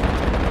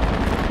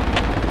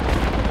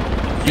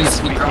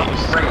 We dropped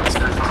crates.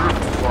 There's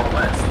troops 4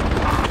 west.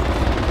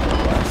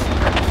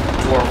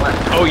 4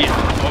 west. Oh yeah,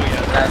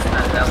 Guys,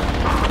 that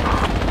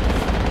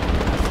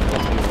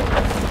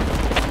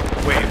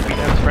Wait, we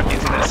have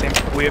friendlies in that same.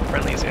 We have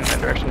friendlies in that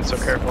direction, so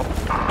careful.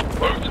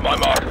 Move to my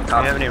mark. Do you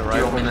have any Do you want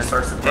me to riflemen?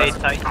 start some Hey,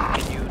 press? Titan,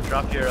 can you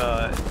drop your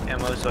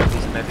ammo so I can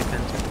use some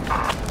EpiPens?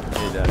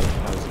 Hey, Daddy,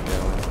 how's it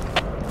going?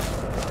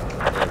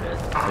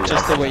 Oh,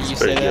 Just yeah. the way you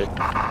say that.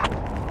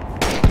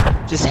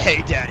 Just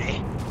hey,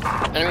 daddy.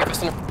 enemy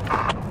customer.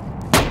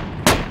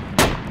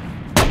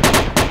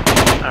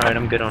 Alright,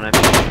 I'm good on Epi.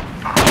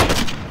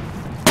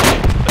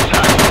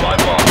 Attack with my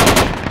mark.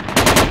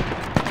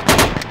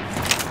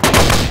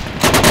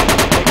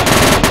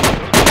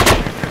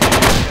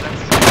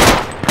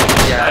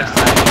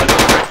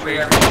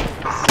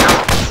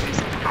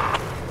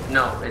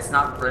 No, it's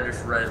not British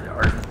red,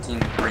 Argentine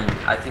green.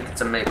 I think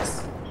it's a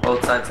mix.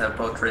 Both sides have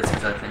boat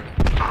tracers, I think.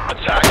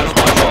 Attack with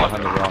my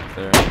Behind mark. the rock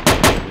there.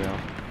 There we go.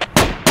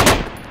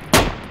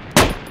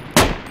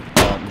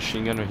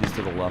 Machine gunner, he's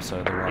to the left side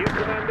of the rock. You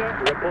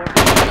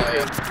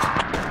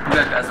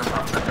got guys on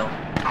top of the hill.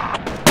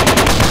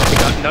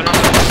 No.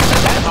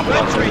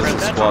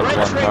 Squad 1,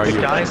 how are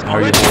you? Guys, How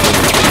are you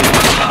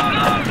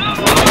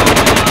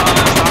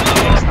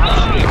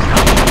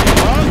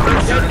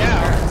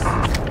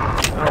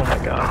Oh my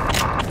god.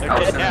 I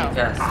was gonna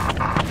guess.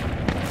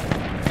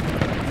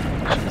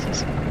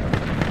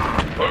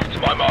 Move to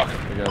my mark.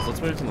 Hey guys,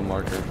 let's move to the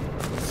marker.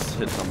 Let's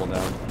hit tumble down.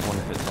 I want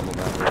to hit tumble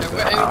down. Yeah,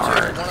 we're aiming to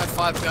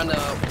 105 behind the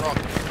rock.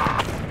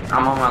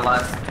 I'm on my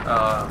last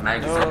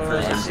magazine for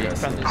the I see MG.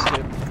 friendlies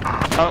too.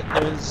 Oh,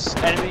 there's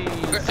enemies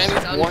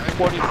Enemies down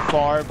 140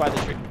 far by the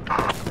tree.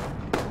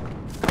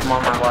 I'm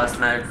on my last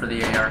mag for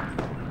the AR.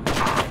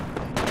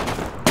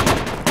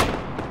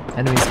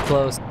 Enemies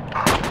close.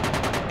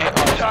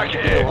 ARs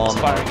should be the ones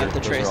firing at the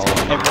tracer.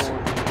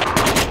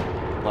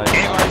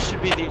 ARs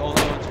should be the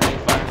only ones really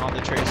firing on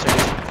the tracers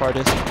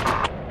farthest.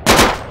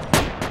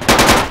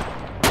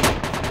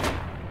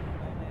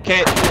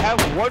 Okay, we have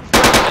one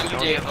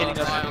friendly hitting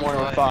us with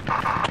 105.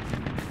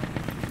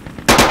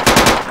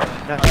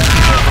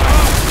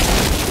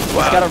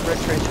 He's got a red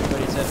tracer, but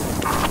he's in.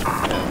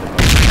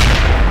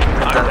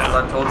 That's what I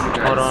told you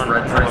guys. Hold on.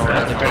 Red tracer. I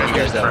can take you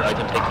guys out. I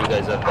can take you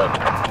guys out.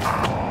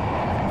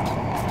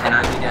 And I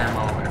need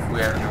ammo if we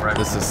have any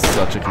rifles. This is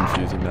such a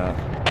confusing map.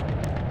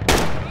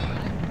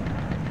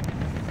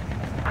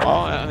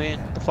 Well, I mean,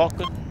 the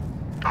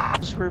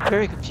Falklands were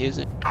very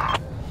confusing. I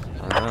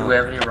don't Do know. we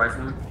have any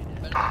riflemen?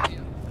 I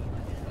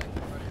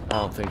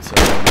don't think so.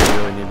 We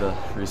really need to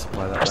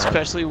resupply that map.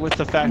 Especially with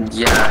the fact.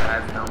 Yeah, I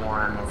have no more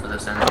ammo for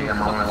this energy.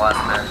 I'm on my last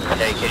mag.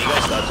 Hey, can you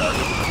guys stop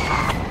talking?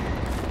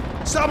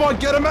 Someone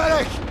get a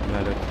medic!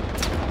 Medic.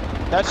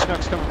 That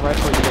Chinook's coming right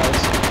for you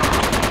guys.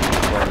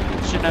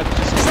 Chinook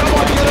just.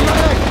 Someone get a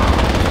medic!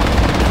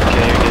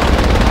 Okay, you're good.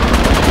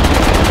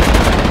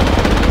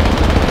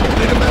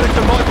 Need a medic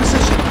in my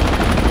position.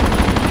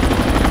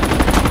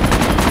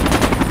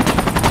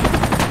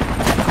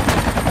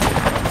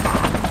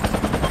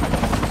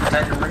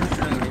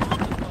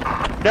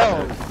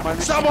 No! My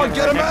Someone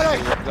get a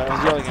medic! I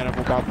was yelling at him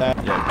about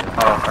that. Yeah.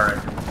 Oh,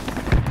 alright.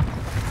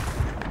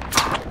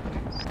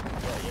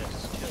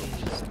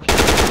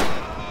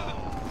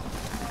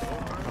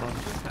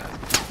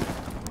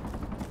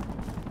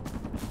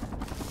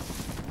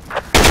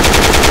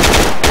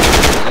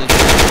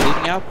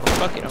 Leading out? Well,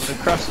 fuck it, I'm gonna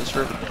cross this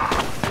river.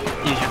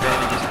 Use your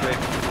bandages quick.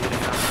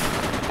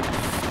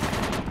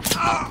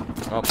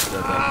 Oh,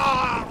 dead.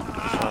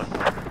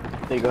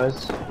 Hey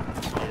guys.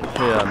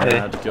 Yeah,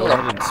 Mad, go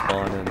ahead and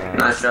spawn in,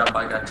 Nice job,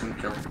 I got 2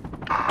 kills.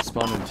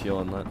 spawn in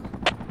Teal Inlet.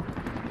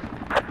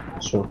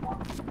 Sure.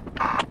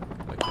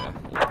 Okay.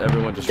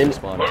 Everyone just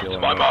respawn Move Teal to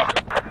my Inlet. mark.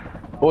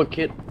 What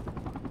kit?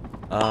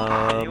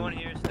 Anyone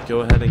here?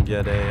 Go ahead and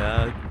get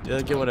a,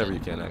 get whatever you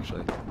can,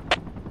 actually.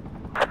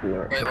 Wait,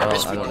 Oh,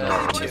 which I don't one? know.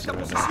 What it is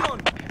right now.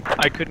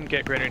 I couldn't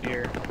get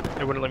Grenadier.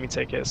 It wouldn't let me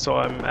take it, so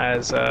I'm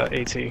as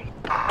AT. Okay,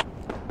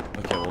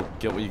 well,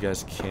 get what you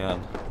guys can.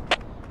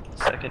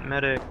 Second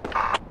medic.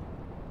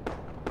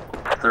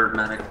 Third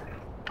medic.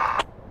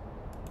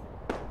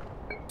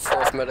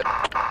 Fourth medic.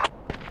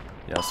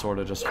 Yeah,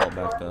 sorta just fall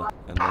back to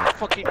and then.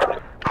 Fucking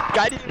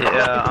guy didn't even let me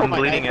Yeah, pull I'm my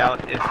bleeding knife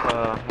out. If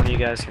one of you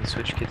guys can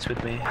switch kits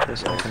with me,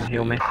 this one can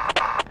heal me.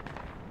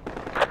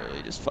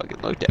 He just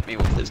fucking looked at me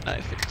with his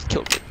knife and just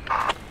killed me.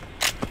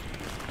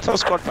 So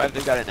squad 5,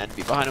 they've got an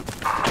enemy behind him.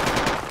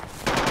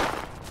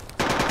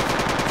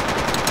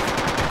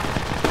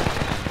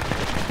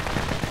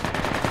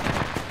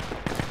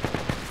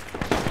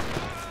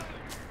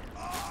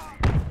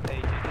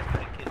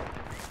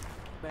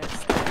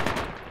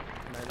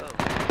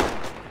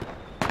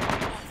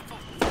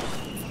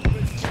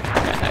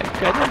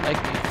 Guy didn't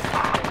like me.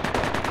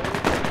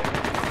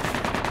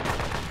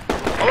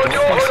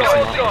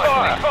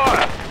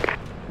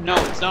 No,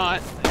 it's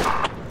not.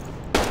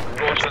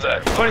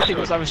 Funny thing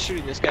was, I was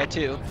shooting this guy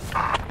too.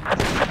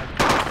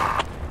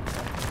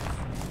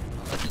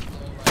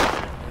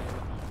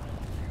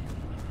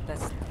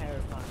 That's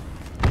terrifying.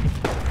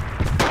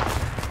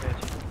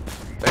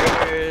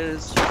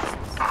 There's.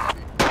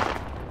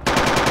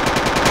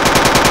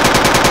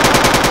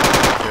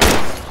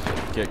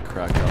 Get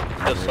crack up.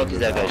 The fuck is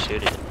that guy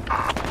shooting?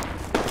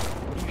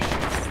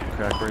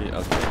 Crack where you?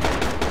 Okay.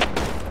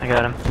 I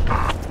got him.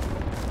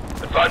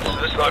 Advance to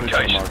this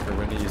location. Marker.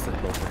 We're gonna use the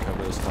hill for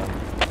cover this time.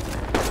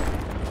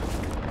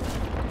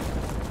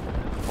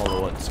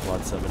 Follow what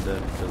Squad 7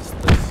 did because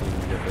they seem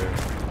to get their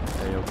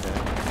A-okay.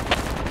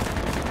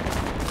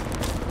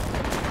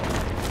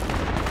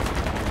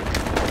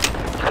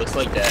 It looks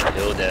like that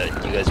hill that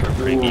you guys were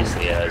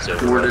previously at is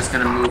over. We're just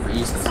gonna move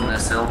east from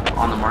this hill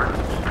on the mark.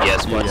 Yeah,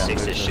 Squad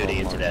 6 is shooting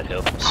into that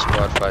hill.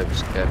 Squad 5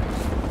 is capped.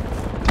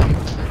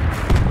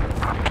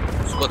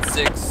 Squad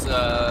 6,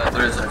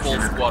 there's a full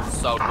squad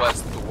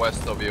southwest to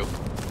west of you.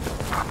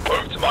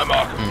 Move to my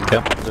mark.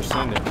 They're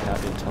saying they're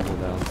capping tumble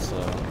down, so.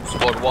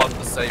 Squad 1,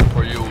 the same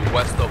for you.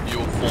 West of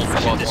you, full We should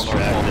squad on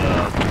distract our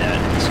front.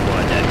 that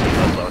squad that came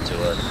up onto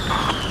us.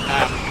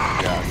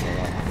 Yeah, so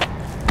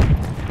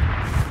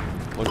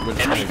we're just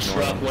Enemy gonna ignore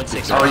truck them.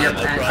 165. Oh, yep, I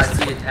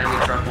see it. Enemy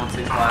truck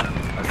 165.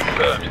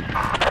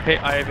 Hey, I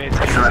have AT.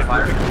 Should I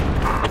fire?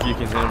 If you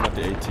can hit him with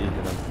the AT, hit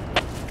him.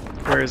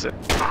 Where is it?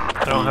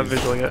 I don't have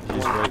visual yet.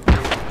 He's right.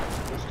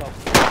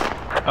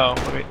 Oh,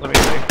 let me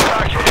see.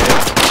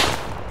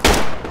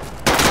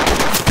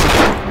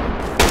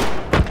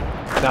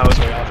 That was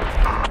way off.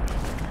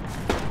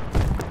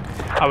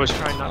 I was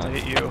trying not to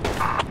hit you.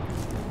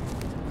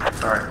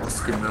 Alright,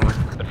 let's keep moving.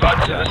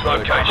 Advance to this They're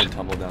location.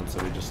 tumble down, so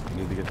we just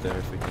need to get there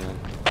if we can.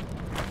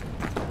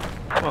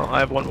 Well, I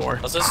have one more.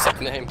 What's his sick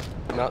name?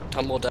 Not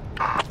tumble down.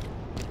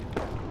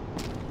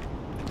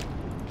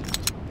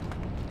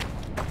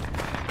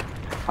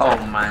 Oh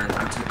man,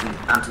 I'm taking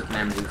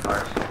enemy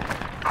fire.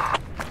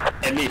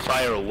 Enemy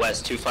fire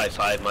west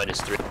 255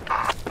 -3.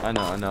 I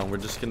know. We're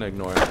just gonna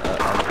ignore it.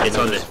 It's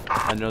on the.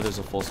 I know there's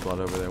a full squad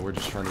over there. We're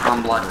just trying to.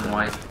 I'm black and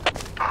white.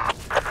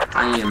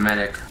 I need a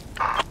medic.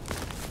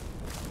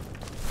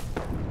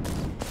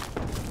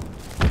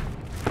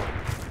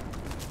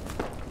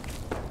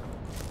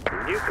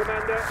 New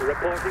commander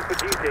reporting for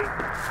duty.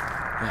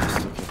 I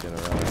still can't get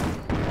around.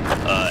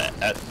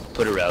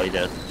 Put a rally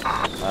down.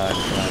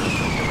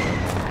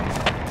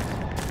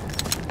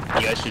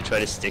 You guys should try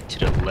to stick to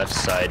the left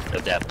side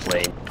of that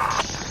plane.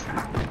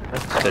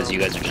 Because you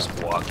guys are just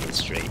walking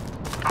straight.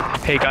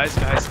 Hey guys,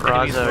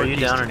 Raza, are you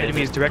down or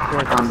enemies direct I'm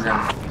northeast.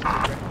 down.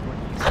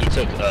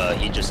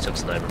 He just took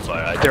sniper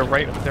fire. They're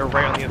right on the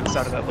other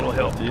side of that little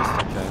hill. East? Okay.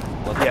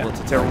 Yeah, Let's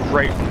they're attack.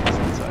 right on the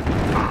other side.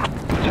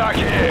 Attack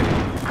here.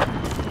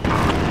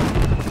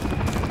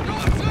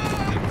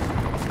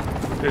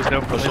 There's no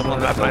Push person them on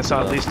the map, and I saw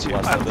at least two.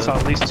 west I of it. saw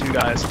at least 2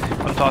 guys.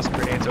 I'm tossing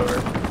grenades over.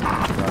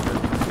 Roger.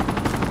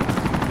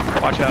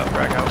 Watch out,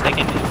 frag out.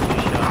 Taking 2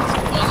 shots.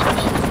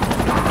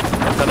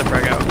 Another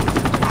frag out.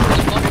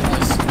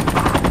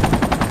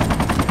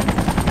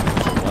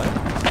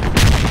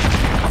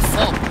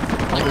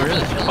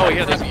 Oh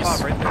yeah, there's a pop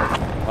right there.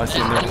 I see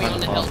him there. Enemy on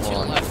the hill to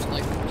your left,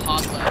 like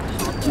hot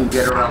left. You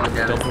get around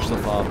again. Don't push the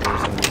fob.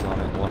 There's enemies on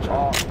it. Watch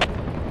out.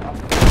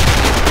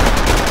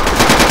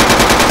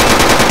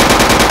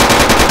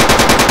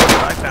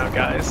 I found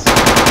guys.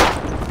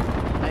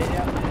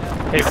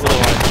 Hey, blue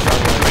line.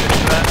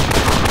 That.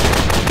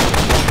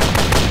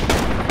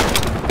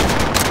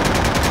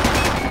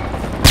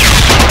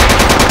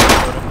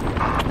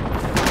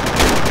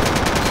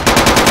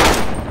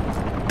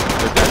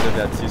 They're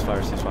dead.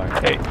 Ceasefire.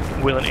 Hey,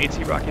 will an AT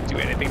rocket do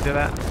anything to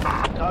that?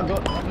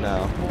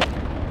 No.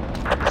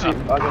 I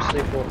got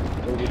C4.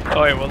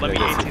 Oh wait, well let me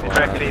Yeah, AT the C4.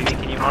 track.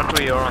 Can you mark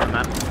where you are on the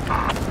map?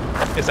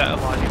 Is that a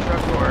logging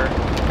truck or?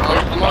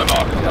 I'm at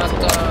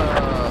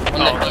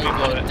Let me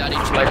blow it. Daddy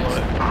Let me blow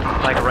it.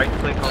 Like right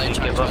click on the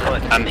give up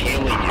button. I'm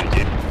hailing you,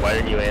 dude. Why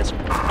didn't you answer?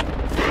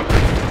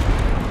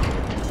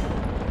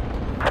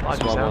 Lodge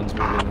Squad out. 1's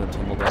moving the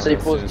tumble down. C4's as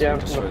soon as we down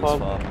from destroy the this pub.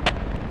 fob.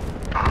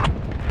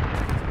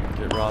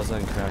 Get Raza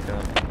and crack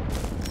up.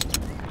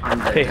 I'm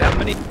dead. Hey, how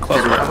many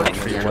close? How many?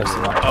 Maybe west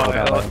of Oh,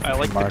 that. I I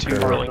like the marker, two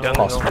rolling down the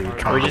possibly hill.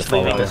 trying Are we to just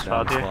follow leaving it. this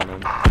fob here?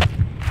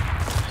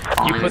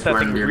 You put that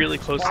thing really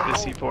close to the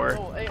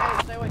C4. Hey,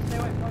 stay away, stay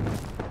away.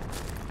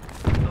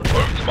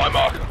 Move to my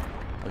marker.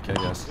 Okay,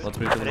 guys, let's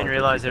move I to the didn't marker.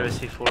 realize there was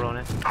C4 on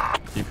it.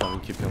 Keep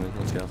coming,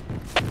 let's go.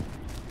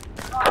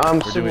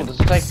 We're Civil, doing does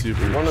it take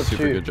super, one or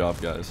super two? good job,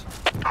 guys.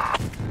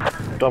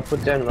 Do I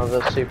put down another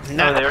C4?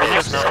 No, they already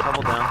just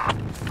double down.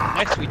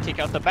 Next, we take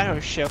out the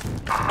battleship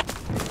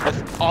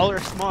with all our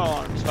small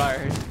arms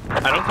fired.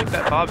 I don't think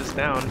that fob is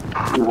down.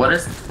 What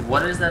is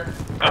that?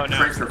 Oh, no.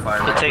 Tracer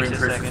fire. It That takes green a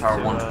tracer second fire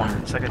to,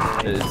 120. second to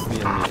It's the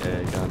enemy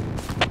AA gun.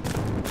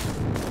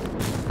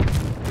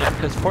 Yeah,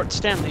 because Fort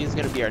Stanley is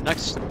going to be our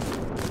next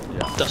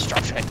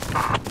destruction.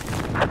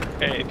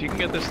 Hey, if you can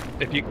get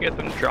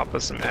them to drop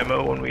us some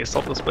ammo when we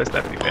assault this place,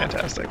 that'd be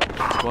fantastic.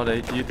 Squad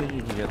 8, do you think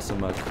you can get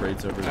some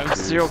crates over I have to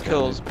 0 Stanley-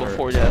 kills or,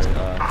 before sorry, death,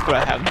 but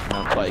I have,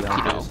 Mount like, Down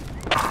you know, base?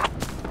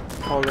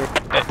 already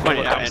Hey,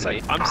 pointed look, out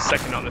enemy. I'm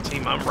second on the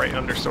team. I'm right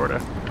under sorta.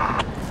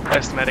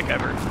 Best medic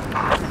ever.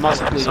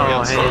 Muscle bleeding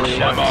out slowly,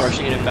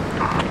 rushing it back.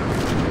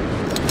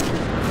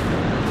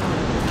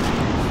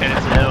 And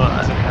it's I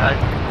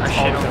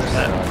shit on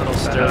that little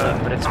Sterling,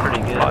 but it's pretty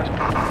good.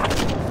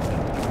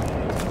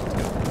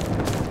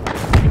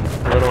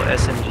 The little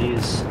SMG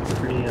is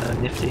pretty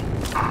nifty.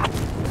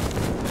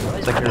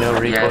 It's like no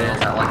recoil. Yeah, it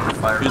is. I like the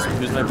fire rate.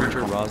 Who's my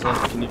breacher, Raza?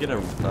 Can you get a, I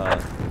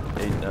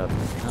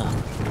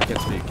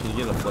can't speak. Can you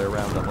get a flare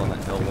round up on that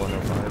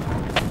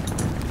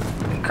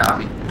L105?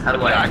 Copy. How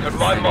do I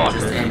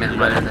just aim it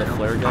right in the there?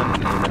 flare gun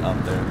and aim it up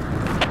there.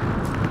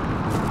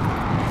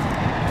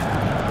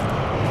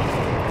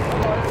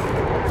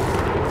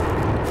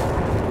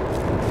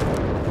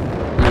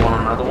 You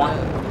want another one?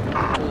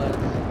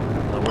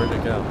 Where'd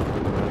it go?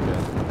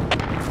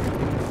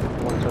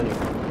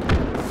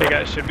 Hey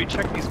guys, should we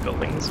check these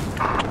buildings?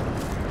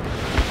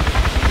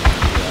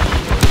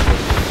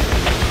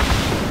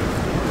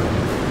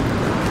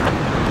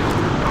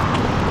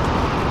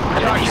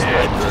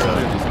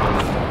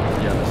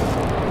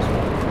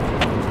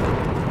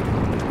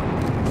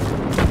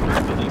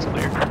 Building's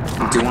clear.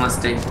 Do you want to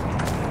stay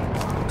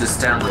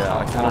just down the Yeah,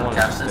 I kind of want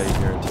to stay cactus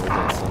here until we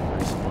get some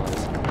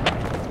resupplies.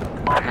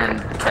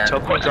 and cat?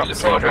 Point drop the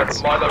Deployed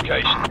my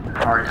location.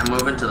 Alright, I'm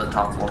moving to the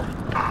top floor.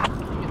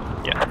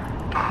 Yeah.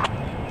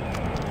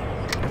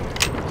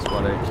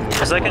 Squad 8, can we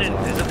There's like an get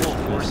invisible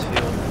force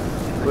field in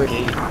the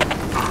gate.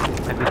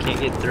 Like we can't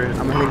get through.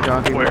 I'm heading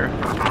jogging. Where?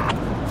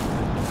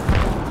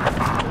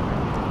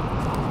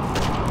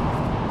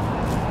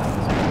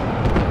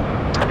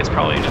 It's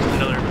probably just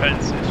another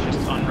fence. It's just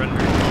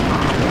unrendered.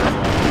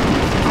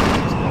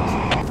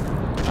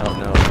 I don't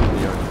know.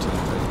 The Argentine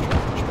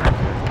paratroopers back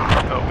here.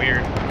 Oh,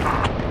 weird.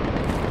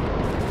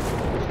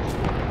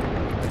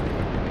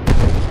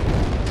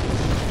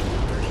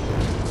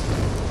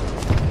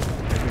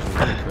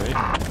 Great.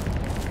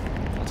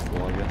 That's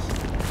cool, I guess.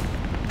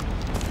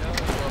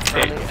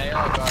 Friendly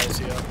AR guys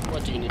here.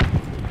 What do you need?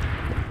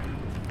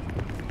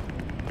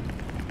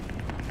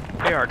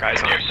 AR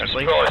guys aren't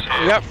friendly. We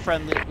got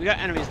friendly. We got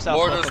enemies south.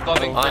 Mortars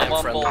coming I from am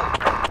Mumble.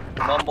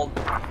 Mumble.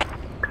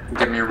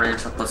 Give me a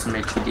range, I'll put some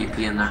HEDP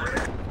in there.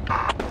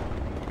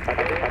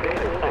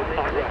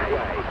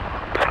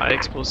 High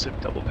explosive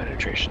double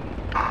penetration.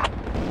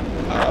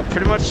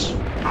 Pretty much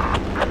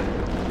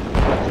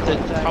the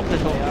top of the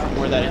hill from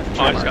where that infantry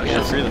Oh, I just got mark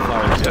shot is. through the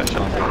fire. I just got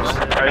shot.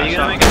 Are you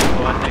gonna make a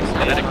squad next to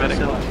Medic, medic.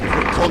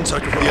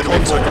 Contact with the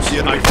enemy force.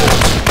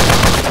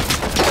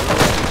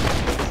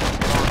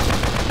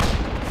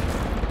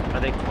 Are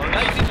they close?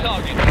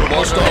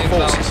 Hostile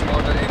forces.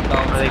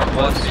 Are they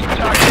close?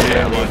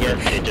 Yeah,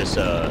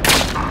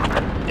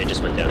 they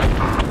just went down.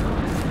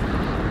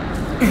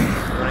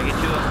 When I get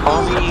you a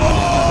Army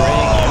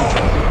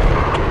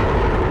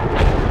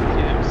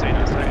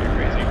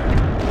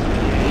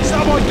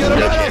Someone get No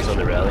him chance on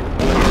the rally.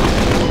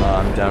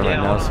 I'm down right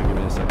now, so give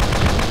me a second.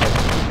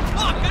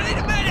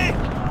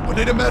 I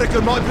need a medic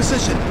in my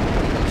position.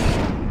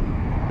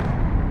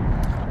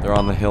 They're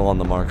on the hill on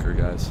the marker,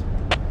 guys.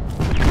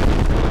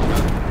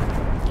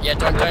 Yeah,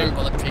 don't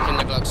bother picking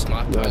the Glock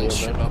sniper and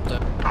shoot up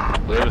there.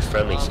 We have a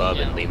friendly fob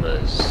in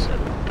Lima's.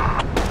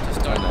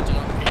 Just do not pick.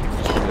 Give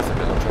me a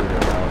second, I'll try to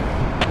get around.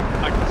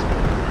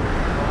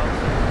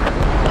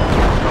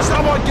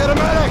 Someone get a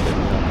medic.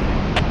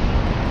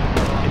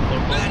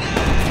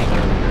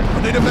 I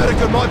need a medic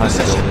in my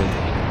position.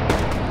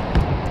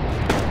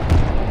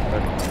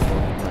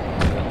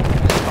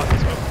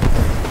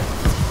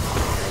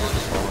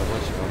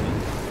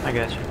 I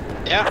got you.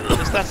 Yeah,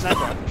 just that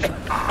sniper.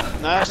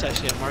 No, that's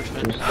actually a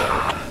marksman.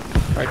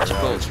 Alright, two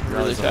bullets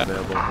really fast.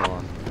 Available. Hold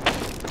on.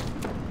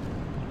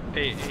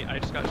 Hey, I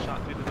just got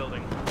shot through the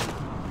building.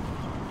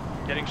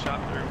 Getting shot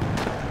through.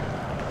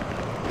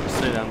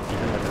 Stay down. Keep your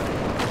head down.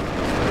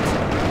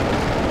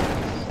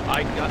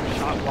 I got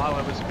shot while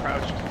I was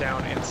crouched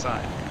down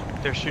inside.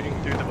 They're shooting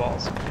through the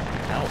walls.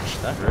 Ouch,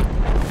 that hurt.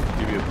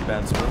 Give you a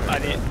bad split. I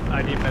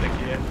need medic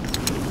here.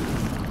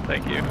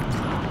 Thank you.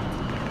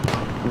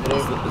 Is the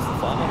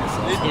fun on the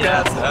side?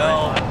 Yeah,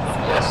 hell.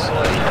 Yes, I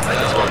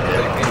just went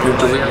there.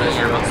 Do we have any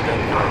ammo?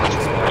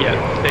 Yeah,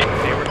 they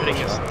were hitting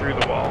us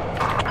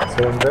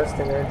best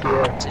in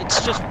anti-air.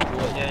 It's just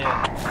wood.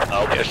 Yeah.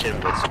 I'll push in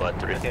with SWAT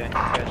 3. Okay,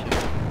 got you.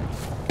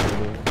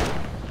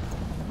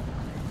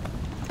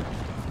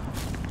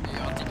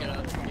 Yeah, I'll take it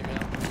out. Give me the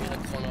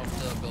corner of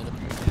the building.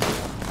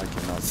 I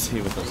cannot see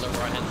with On this. the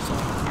right hand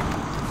side.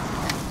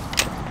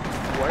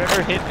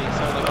 Whatever hit me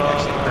sounded like it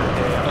actually hurt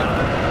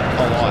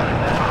a lot.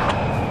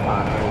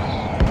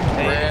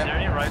 Hey, is there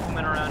any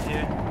riflemen around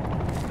here?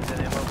 Is an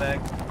ammo bag?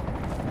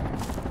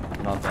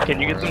 Not that Can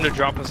you get them to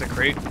drop us a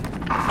crate?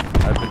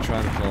 I've been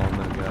trying to kill them,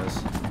 though, guys.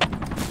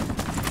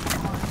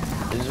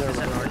 Is that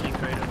an Argentine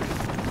crate over here?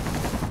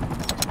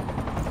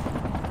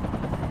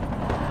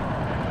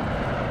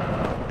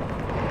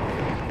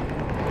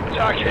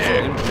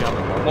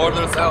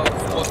 Mortars out.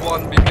 Was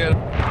one, be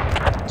careful.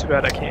 Too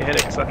bad I can't hit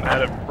it because I'm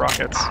out of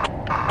rockets.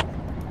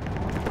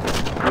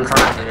 I'm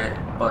trying to hit it,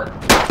 but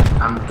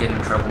I'm getting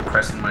in trouble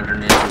pressing my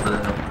grenades over the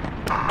hill.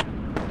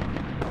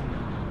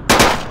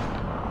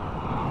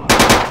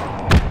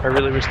 I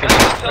really wish they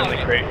could find the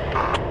crate.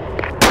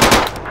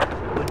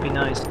 Would be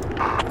nice.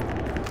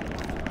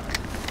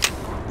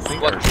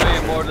 SWAT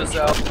 3, mortars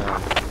out.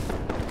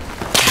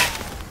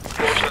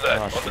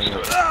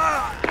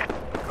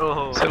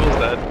 Oh, Civil's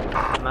dead.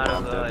 I'm out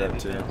of I'm dead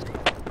too.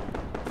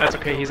 That's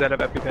okay, he's out of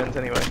EpiPens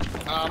anyway.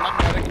 I'm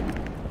medic.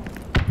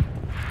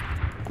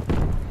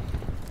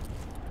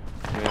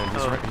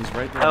 Yeah, he's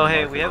right there. Oh,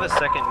 hey, we have a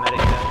second medic,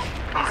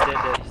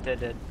 guys. He's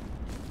dead.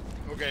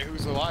 Okay,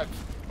 who's alive?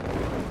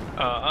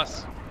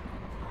 Us.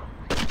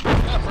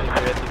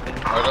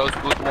 Are those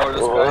good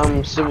mortars,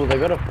 guys? Civil, they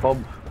got a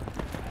pub.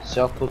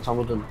 South Port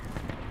Hamilton.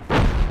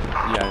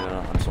 Yeah, I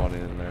know. I'm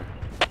swatting in there.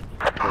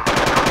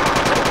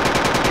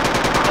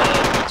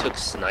 He took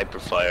sniper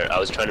fire. I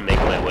was trying to make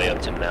my way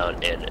up to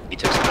Mount, and he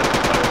took sniper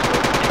fire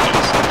from the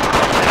east.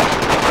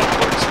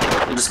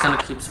 I'm just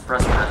gonna keep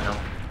suppressing that hill.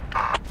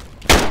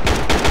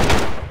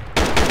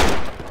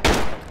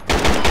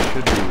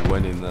 Should be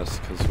winning this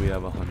because we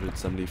have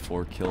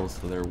 174 kills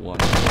to their 1.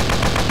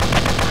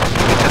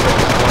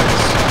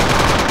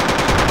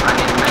 I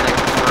need a medic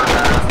for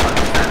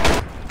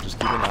that. Just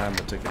keep an eye on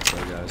the tickets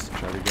though, guys.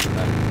 Try to get them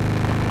out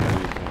whenever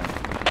you can.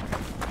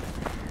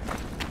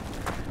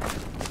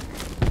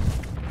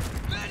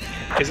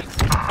 Is it?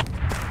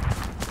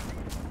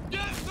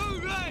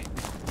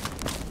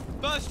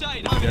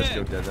 You guys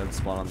go dead end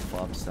spawn on the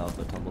fob south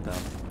of tumble down.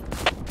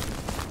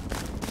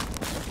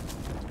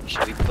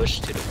 Should we push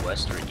to the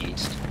west or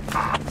east?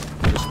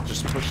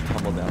 Just push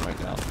tumble down right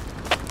now.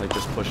 Like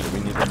just push it. We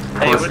need it.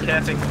 Hey, we're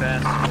tapping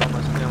fast.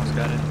 We almost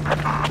got it.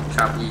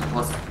 Copy.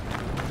 Let's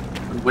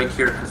wait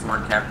here because we're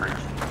in cap range.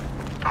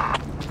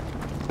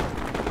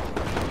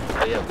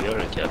 Oh yeah, we are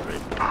in cap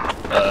range.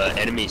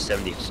 Enemy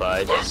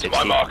 75, 60.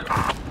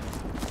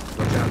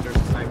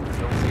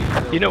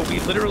 You know, we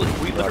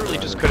literally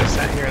just could have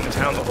sat here in the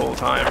town the whole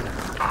time.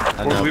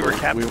 I know, we were but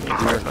capping we the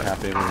entire were time.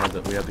 capping. We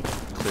had to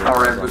clear.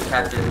 Alright, we've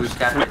capped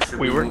it. Should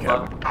We were move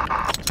up? We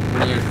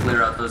need to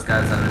clear out those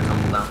guys that are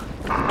tumble down.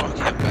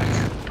 Okay, I'm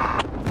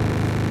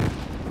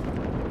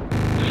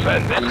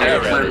back. We need to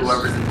clear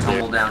whoever's in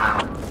tumble down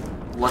out.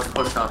 Let's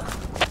push up.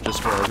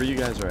 Just wherever you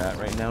guys are at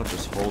right now,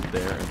 just hold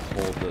there and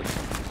hold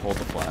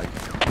the flag. I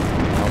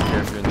don't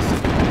care if you're in the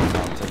city or the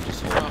mountain,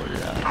 just hold where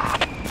you're at.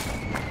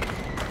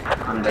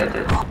 I'm dead.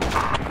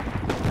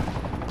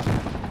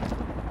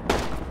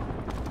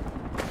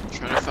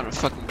 Trying to find a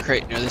fucking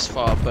crate near this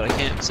fob, but I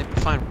can't seem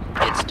to find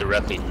one. It's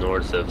directly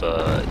north of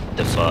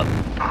the fob,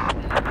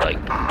 like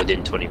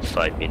within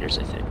 25 meters,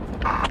 I think.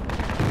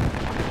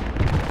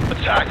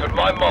 Attack on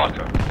my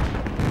marker.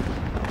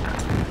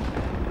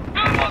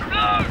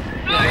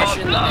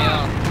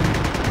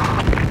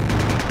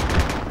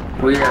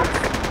 We have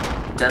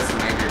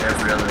decimated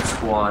every other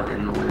squad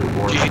in the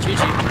leaderboard.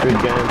 Good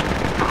game.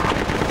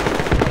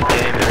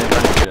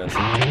 Yes.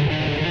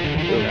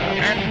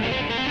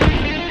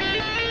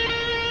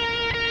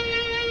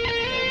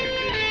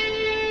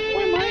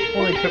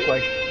 Only took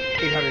like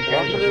 800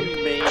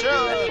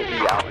 That should be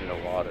out in the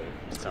water.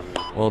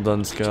 Well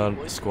done,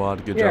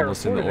 squad. Good job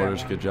listening to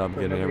orders. Good job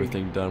getting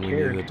everything done we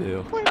needed to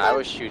do. I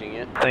was shooting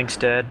it. Thanks,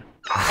 Dad.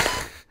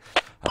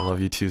 I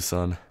love you too,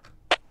 son.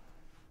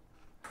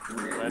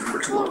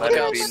 Let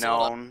it be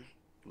known.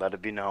 Let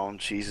it be known.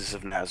 Jesus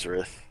of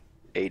Nazareth.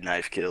 8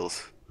 knife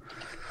kills.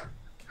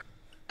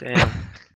 Damn.